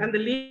 And the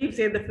leaves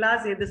say, the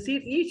flowers say, the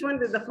seed, each one,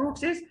 the fruit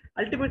says,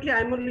 ultimately,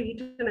 I'm only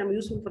eaten and I'm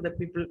useful for the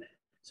people.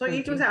 So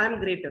each one says, I'm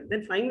greater.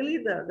 Then finally,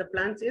 the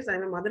plant says,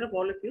 I'm a mother of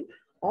all of you.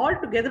 All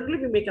together, we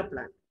make a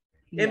plant.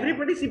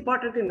 Everybody's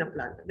important in a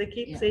plant. They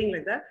keep saying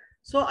like that.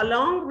 So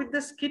along with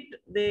the skit,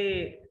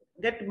 they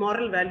get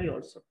moral value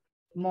also.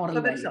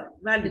 So that's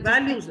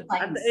values.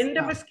 At the end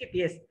of a skit,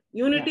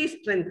 unity,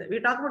 strength.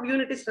 We talk about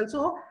unity, strength.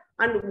 So,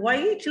 and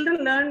why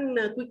children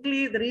learn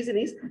quickly, the reason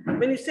is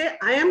when you say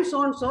I am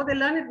so and so, they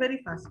learn it very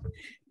fast.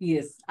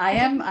 Yes, I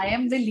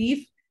am the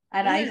leaf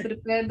and I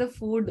prepare the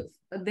food.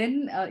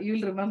 Then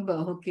you'll remember,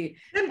 okay.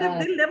 Then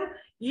they'll never,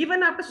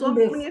 even after so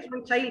many years,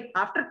 one child,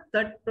 after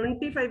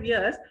 25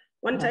 years,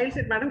 one child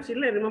said, Madam,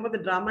 still I remember the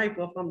drama I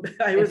performed.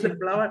 I was a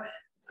flower,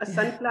 a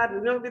sunflower,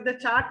 you know, with the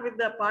chart, with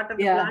the part of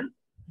the plant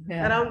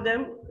around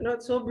them, you know,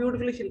 so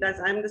beautifully she does.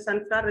 I'm the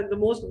sunflower, and the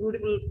most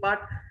beautiful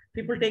part.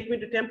 People take me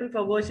to temple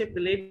for worship.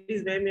 The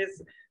ladies wear me,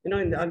 you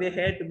know, on their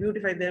hair to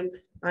beautify them.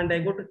 And I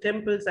go to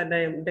temples and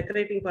I am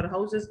decorating for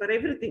houses, for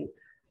everything.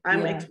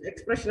 I'm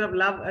expression of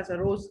love as a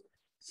rose.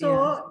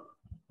 So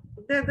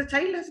the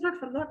child has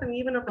not forgotten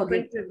even after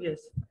 25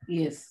 years.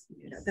 Yes.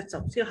 That's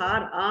how. See,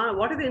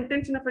 what is the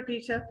intention of a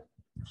teacher?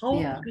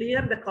 How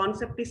clear the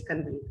concept is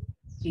conveyed.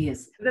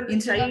 Yes. Then the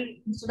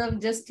Instead of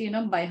just,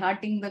 by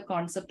hearting the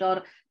concept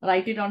or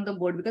write it on the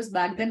board, because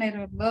back then I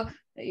remember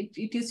it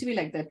used to be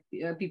like that.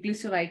 People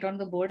used to write on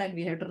the board and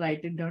we have to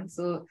write it down.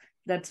 So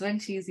that's when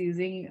she's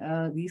using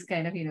these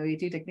kind of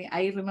innovative technique.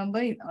 I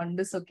remember on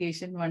this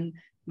occasion, one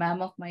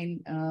ma'am of mine,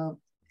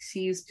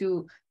 she used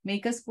to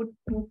make us put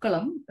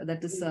pookalam,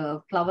 that is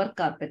a flower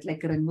carpet,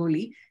 like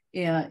rangoli,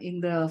 in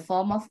the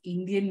form of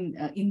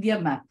India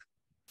map.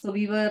 So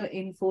we were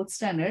in 4th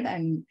standard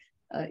and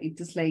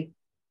it is like,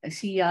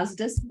 she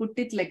asked us put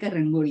it like a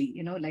rangoli,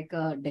 like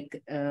a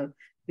deck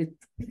with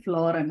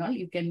flower and all.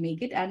 You can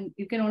make it, and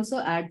you can also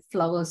add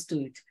flowers to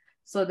it,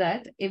 so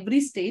that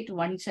every state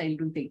one child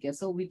will take care.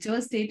 So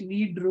whichever state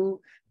we drew,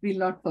 we'll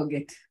not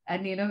forget.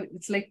 And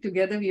it's like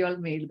together we all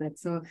made that.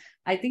 So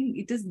I think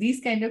it is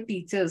these kind of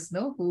teachers,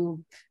 no,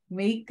 who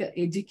make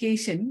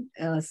education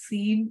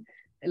seem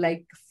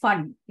like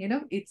fun.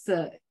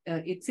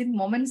 It's in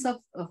moments of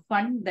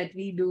fun that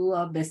we do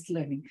our best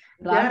learning.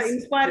 They are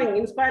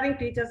inspiring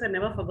teachers are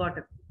never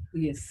forgotten.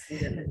 Yes.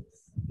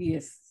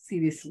 Yes,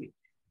 seriously.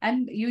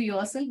 And you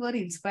yourself were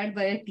inspired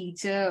by a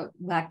teacher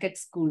back at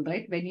school,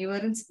 right? When you were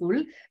in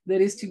school,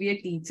 there used to be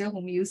a teacher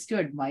whom you used to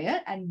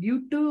admire, and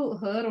due to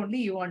her only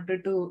you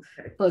wanted to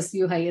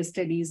pursue higher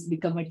studies,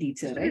 become a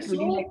teacher, right? Would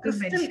you like to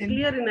mention?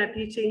 Clear in her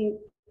teaching.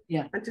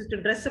 Yeah. And she used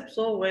to dress up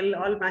so well,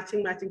 all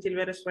matching. She'll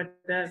wear a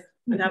sweater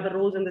and have a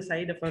rose on the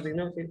side of her,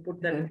 she'll put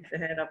the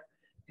hair up.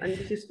 And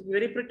she's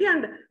very pretty,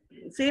 and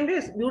same way,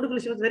 beautiful.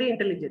 She was very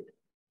intelligent.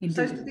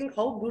 So I used to think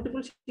how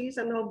beautiful she is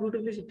and how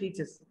beautifully she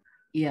teaches.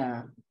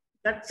 Yeah.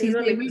 That she's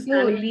able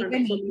to lead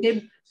an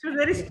Indian. She was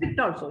very strict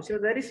also. So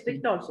then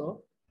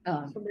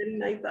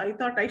I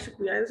thought I should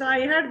be. So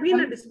I had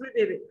been a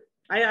disciplinarian.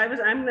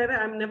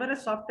 I'm never a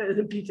soft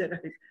teacher.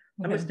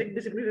 I'm a strict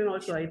disciplinarian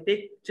also. I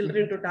take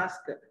children to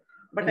task.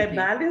 But I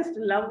balanced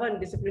love and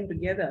discipline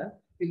together.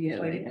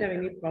 So I didn't have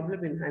any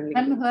problem in handling.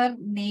 And her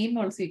name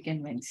also you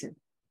can mention.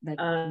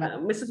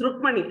 Mrs.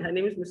 Rukmani. Her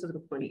name is Mrs.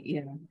 Rukmani.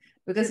 Yeah.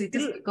 Because it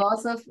is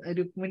because of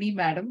Rukmani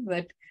madam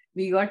that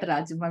we got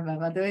Rajammal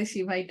ma'am. Otherwise,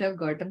 she might have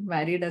gotten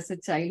married as a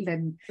child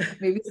and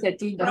maybe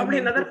settled down. Probably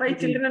another 5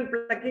 children and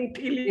plucking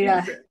tea leaves.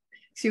 Yeah.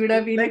 She would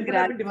have been a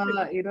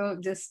grandma,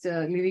 just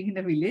living in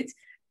a village.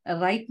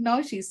 Right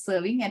now, she's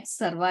serving at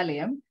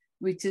Sarvalayam,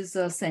 which is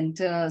a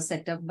center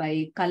set up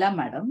by Kala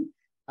madam.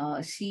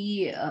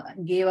 She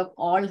gave up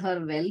all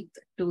her wealth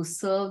to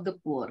serve the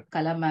poor.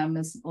 Kala ma'am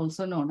is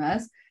also known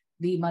as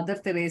the Mother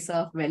Teresa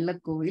of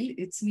Vellakovil.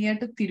 It's near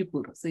to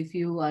Tirupur. So if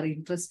you are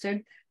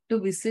interested to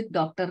visit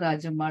Dr.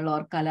 Rajammal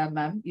or Kala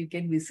ma'am, you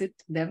can visit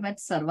them at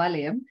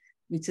Sarvalayam,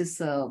 which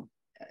is a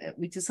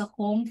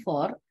home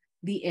for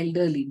the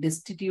elderly,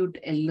 destitute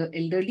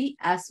elderly,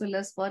 as well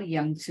as for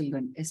young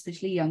children,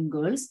 especially young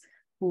girls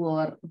who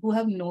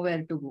have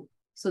nowhere to go.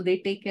 So they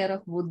take care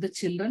of both the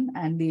children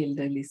and the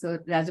elderly. So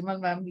Rajammal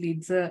ma'am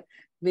leads a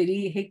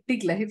very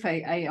hectic life.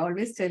 I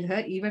always tell her,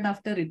 even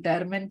after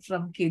retirement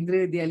from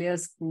Kendriya Vidyalaya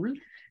school,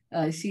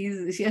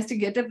 she has to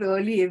get up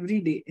early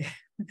every day.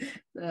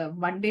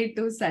 Monday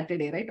to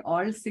Saturday, right?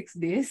 All 6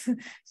 days,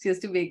 she has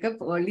to wake up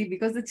early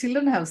because the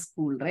children have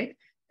school, right?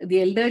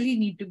 The elderly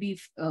need to be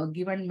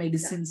given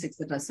medicines,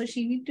 etc. So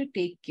she need to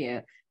take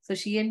care. So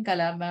she and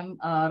Kala ma'am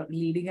are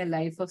leading a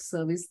life of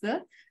service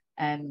there.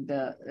 And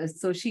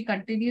so she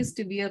continues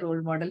to be a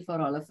role model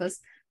for all of us.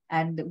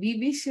 And we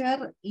wish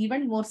her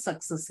even more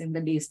success in the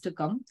days to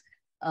come.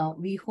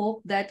 We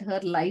hope that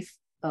her life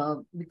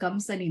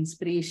becomes an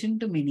inspiration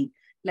to many.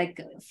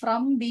 Like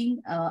from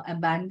being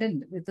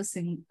abandoned with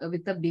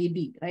a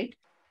baby, right?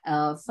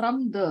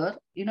 From there,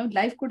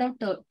 life could have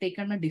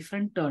taken a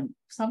different turn.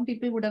 Some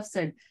people would have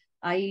said,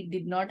 I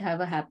did not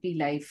have a happy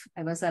life.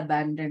 I was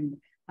abandoned.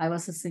 I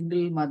was a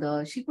single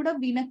mother. She could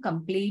have been a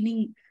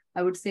complaining,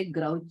 I would say,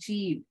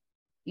 grouchy,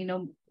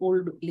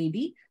 old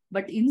lady.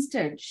 But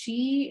instead,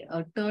 she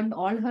turned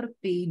all her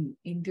pain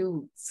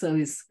into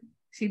service.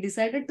 She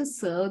decided to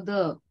serve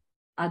the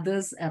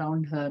others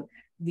around her,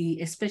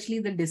 especially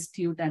the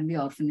destitute and the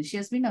orphanage. She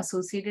has been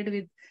associated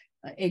with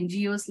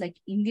NGOs like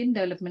Indian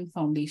Development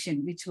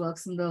Foundation, which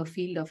works in the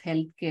field of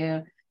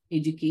healthcare,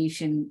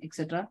 education,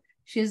 etc.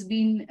 She has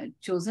been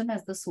chosen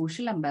as the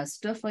social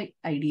ambassador for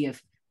IDF.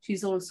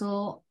 She's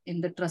also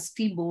in the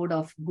trustee board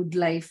of Good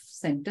Life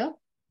Center,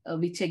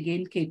 which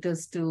again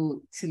caters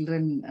to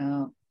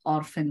children,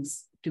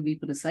 orphans to be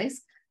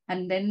precise.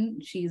 And then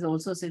she's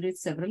also associated with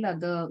several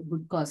other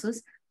good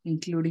causes,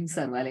 including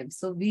Sarvalayam.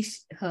 So we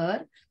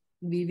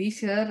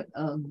wish her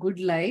a good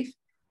life,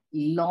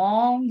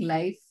 long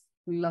life,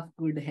 full of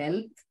good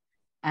health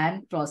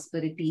and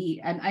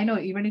prosperity. And I know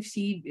even if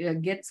she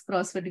gets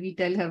prosperity, we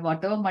tell her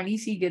whatever money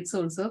she gets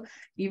also,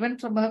 even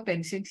from her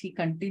pension, she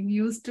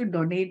continues to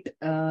donate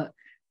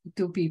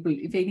to people.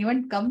 If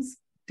anyone comes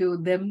to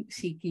them,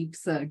 she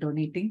keeps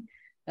donating.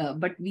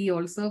 But we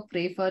also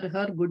pray for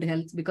her good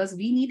health, because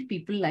we need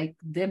people like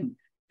them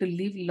to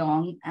live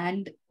long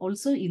and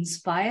also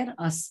inspire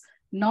us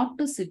not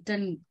to sit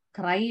and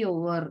cry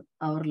over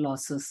our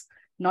losses,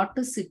 not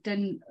to sit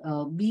and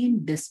be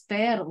in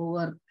despair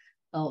over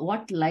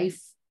what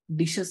life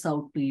dishes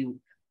out to you.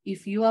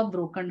 if you are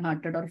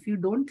broken-hearted or if you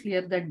don't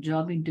clear that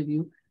job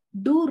interview,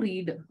 do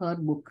read her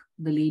book,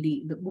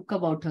 the book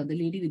about her, The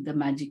Lady with the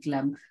Magic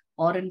Lamp,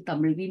 or in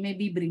Tamil. We may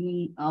be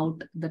bringing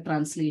out the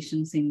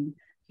translations in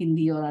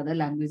Hindi or other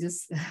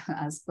languages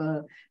as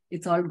per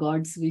it's all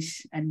God's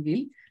wish and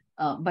will.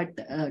 But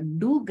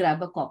do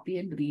grab a copy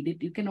and read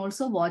it. You can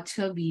also watch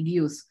her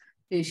videos.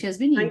 She has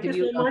been Thank you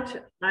interviewed. so much.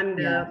 And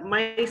Yeah.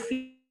 my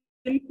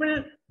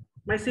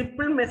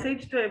simple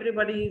message to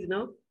everybody is,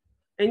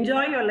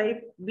 enjoy your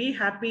life, be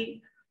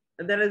happy.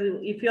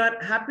 If you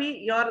are happy,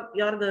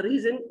 you're the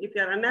reason. If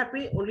you are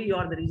unhappy, only you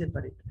are the reason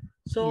for it.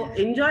 So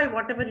Yeah. enjoy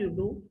whatever you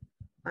do,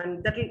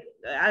 and that will,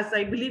 as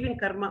I believe in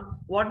karma,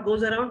 what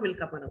goes around will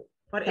come around.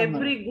 For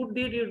every good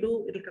deed you do,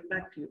 it will come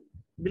back to you.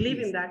 Believe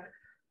in that.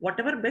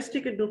 Whatever best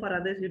you can do for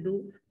others, you do,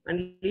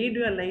 and lead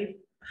your life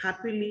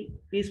happily,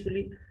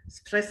 peacefully.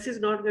 Stress is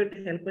not going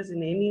to help us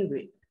in any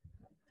way.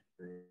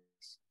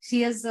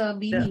 She has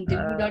been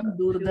interviewed on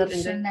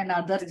Doordarshan and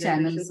other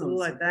channels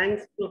also.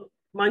 Thanks to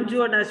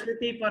Manju and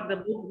Ashwati for the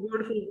book,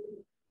 beautiful.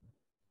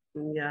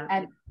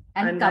 Yeah.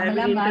 And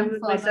Kamala ma'am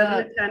for the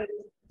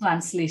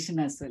translation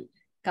as well.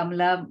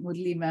 Kamala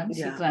Murli ma'am,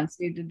 she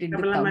translated it.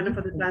 Kamala ma'am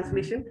for the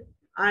translation.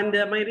 And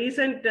my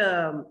recent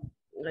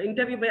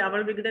interview by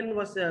Aval Vigdan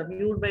was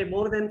viewed by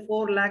more than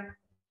 4 lakh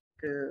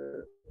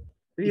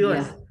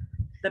viewers. Yeah.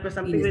 That was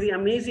something very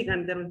amazing.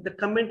 And there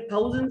was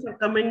thousands of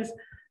comments.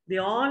 They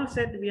all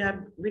said we have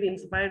been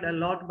inspired a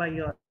lot by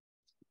your.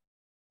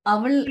 I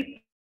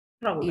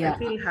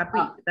feel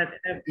happy that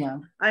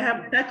I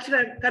have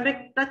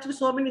touched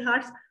so many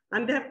hearts,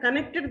 and they have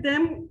connected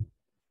them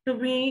to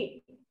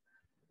me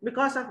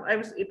because of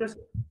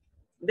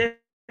they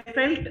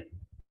felt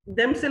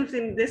themselves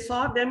they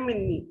saw them in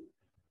me.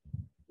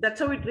 That's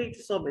how it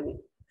reached so many.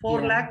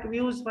 4 lakh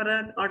views for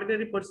an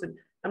ordinary person.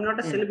 I'm not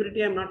a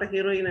celebrity, I'm not a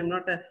heroine, I'm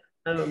not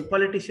a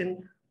politician,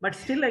 but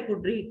still I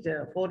could reach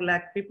 4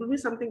 lakh people.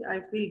 Is something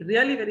I feel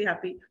really very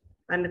happy.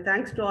 And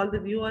thanks to all the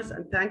viewers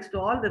and thanks to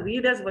all the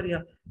readers for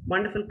your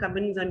wonderful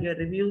comments and your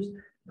reviews.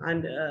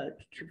 And a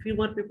few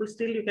more people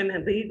still you can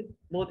read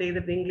both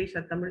either English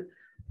or Tamil.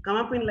 Come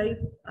up in life,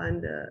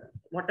 and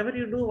whatever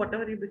you do,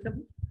 whatever you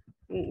become,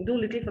 do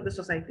little for the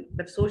society.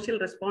 That social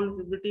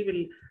responsibility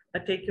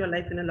will take your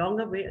life in a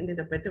longer way and in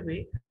a better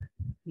way.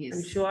 Yes.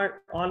 I'm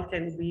sure all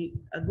can be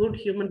a good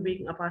human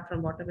being apart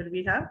from whatever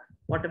we have,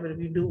 whatever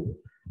we do.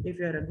 If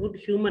you are a good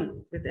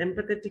human with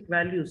empathetic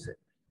values,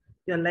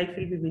 your life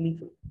will be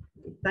meaningful.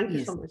 Thank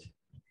you so much.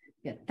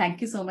 Yeah,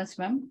 thank you so much,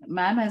 ma'am.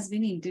 Ma'am has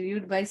been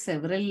interviewed by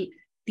several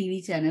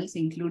TV channels,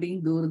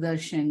 including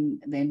Doordarshan,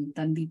 then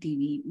Tandi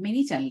TV,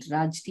 many channels.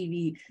 Raj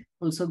TV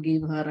also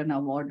gave her an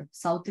award,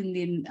 South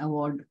Indian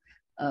Award,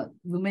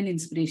 Women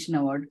Inspiration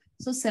Award.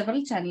 So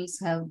several channels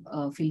have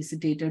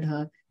felicitated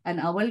her. And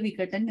Aval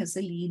Vikatan is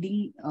a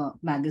leading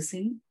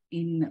magazine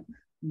in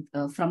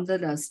from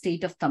the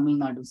state of Tamil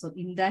Nadu. So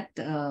in that,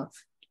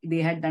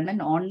 they had done an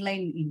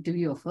online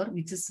interview of her,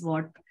 which is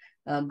what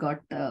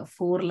got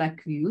 4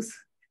 lakh views.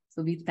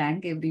 So we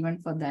thank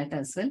everyone for that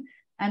as well.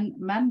 And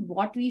ma'am,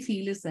 what we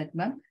feel is that,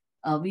 ma'am,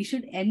 we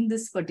should end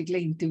this particular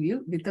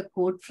interview with a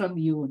quote from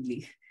you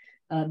only.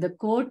 The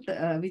quote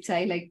which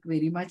I like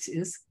very much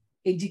is,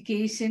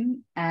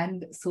 education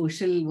and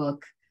social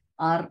work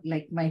are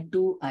like my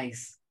 2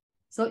 eyes.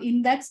 So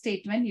in that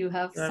statement, you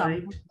have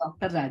summed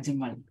Dr.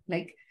 Rajammal,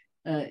 like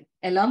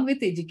along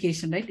with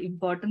education, right?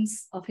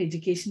 Importance of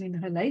education in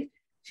her life.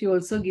 She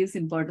also gives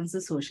importance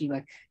to social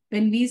work.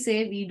 When we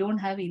say we don't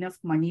have enough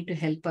money to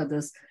help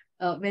others,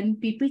 when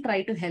people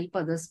try to help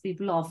others,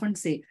 people often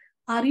say,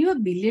 are you a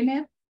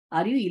billionaire?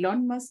 Are you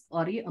Elon Musk?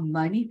 Or are you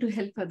Ambani to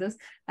help others?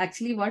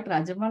 Actually, what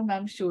Rajammal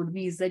ma'am showed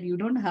me is that you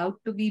don't have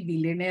to be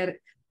billionaire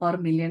or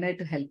millionaire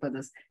to help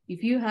others.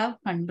 If you have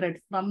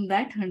 100, from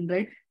that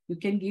 100, you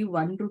can give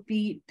 1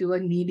 rupee to a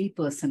needy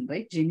person,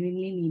 right?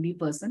 Genuinely needy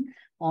person,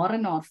 or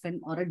an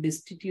orphan or a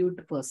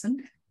destitute person.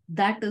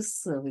 That is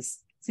service.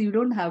 So you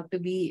don't have to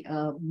be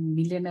a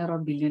millionaire or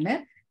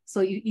billionaire.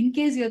 So in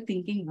case you're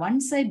thinking,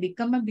 once I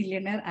become a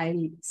billionaire,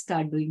 I'll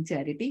start doing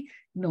charity.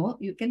 No,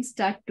 you can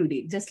start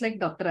today. Just like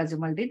Dr.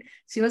 Rajammal did.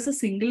 She was a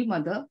single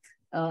mother.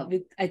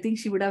 I think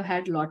she would have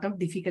had a lot of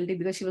difficulty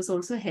because she was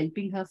also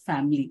helping her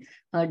family,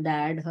 her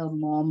dad, her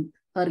mom,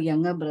 her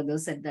younger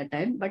brothers at that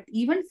time. But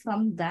even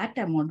from that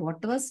amount,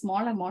 whatever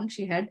small amount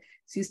she had,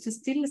 she used to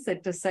still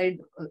set aside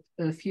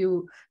a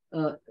few,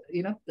 a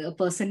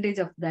percentage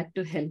of that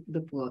to help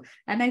the poor.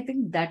 And I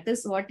think that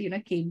is what,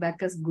 came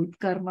back as good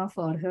karma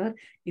for her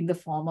in the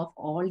form of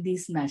all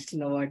these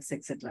national awards,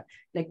 etc.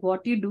 Like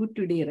what you do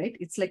today, right?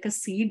 It's like a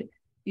seed.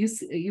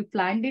 You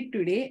plant it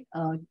today,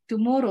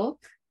 tomorrow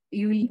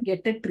you will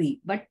get a tree,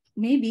 but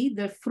maybe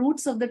the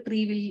fruits of the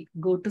tree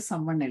will go to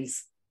someone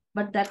else.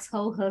 But that's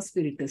how her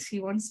spirit is. She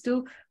wants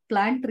to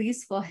plant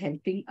trees for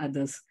helping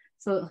others.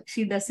 So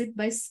she does it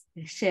by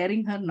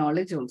sharing her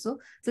knowledge also.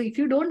 So if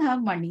you don't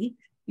have money,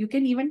 you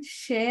can even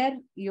share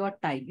your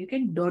time. You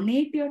can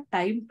donate your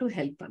time to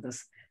help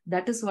others.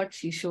 That is what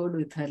she showed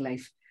with her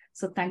life.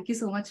 So thank you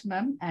so much,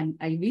 ma'am. And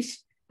I wish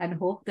and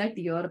hope that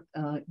your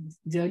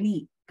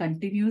journey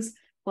continues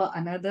for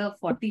another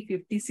 40,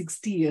 50,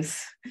 60 years.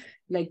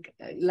 Like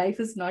life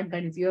is not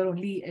done. If you're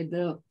only at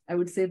the, I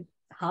would say,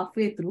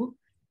 halfway through.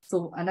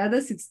 So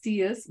another 60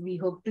 years, we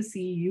hope to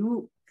see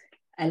you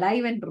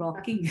alive and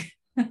rocking,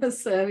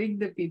 serving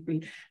the people.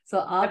 So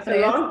our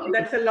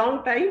that's a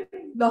long time.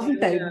 Long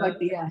time,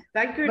 but yeah.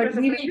 Thank you. It But was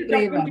a we pleasure will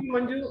pray, talking to you,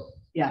 Manju.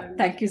 yeah,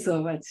 thank you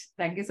so much.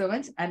 Thank you so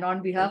much. And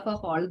on behalf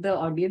of all the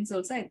audience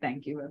also, I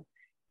thank you.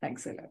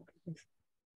 Thanks a lot.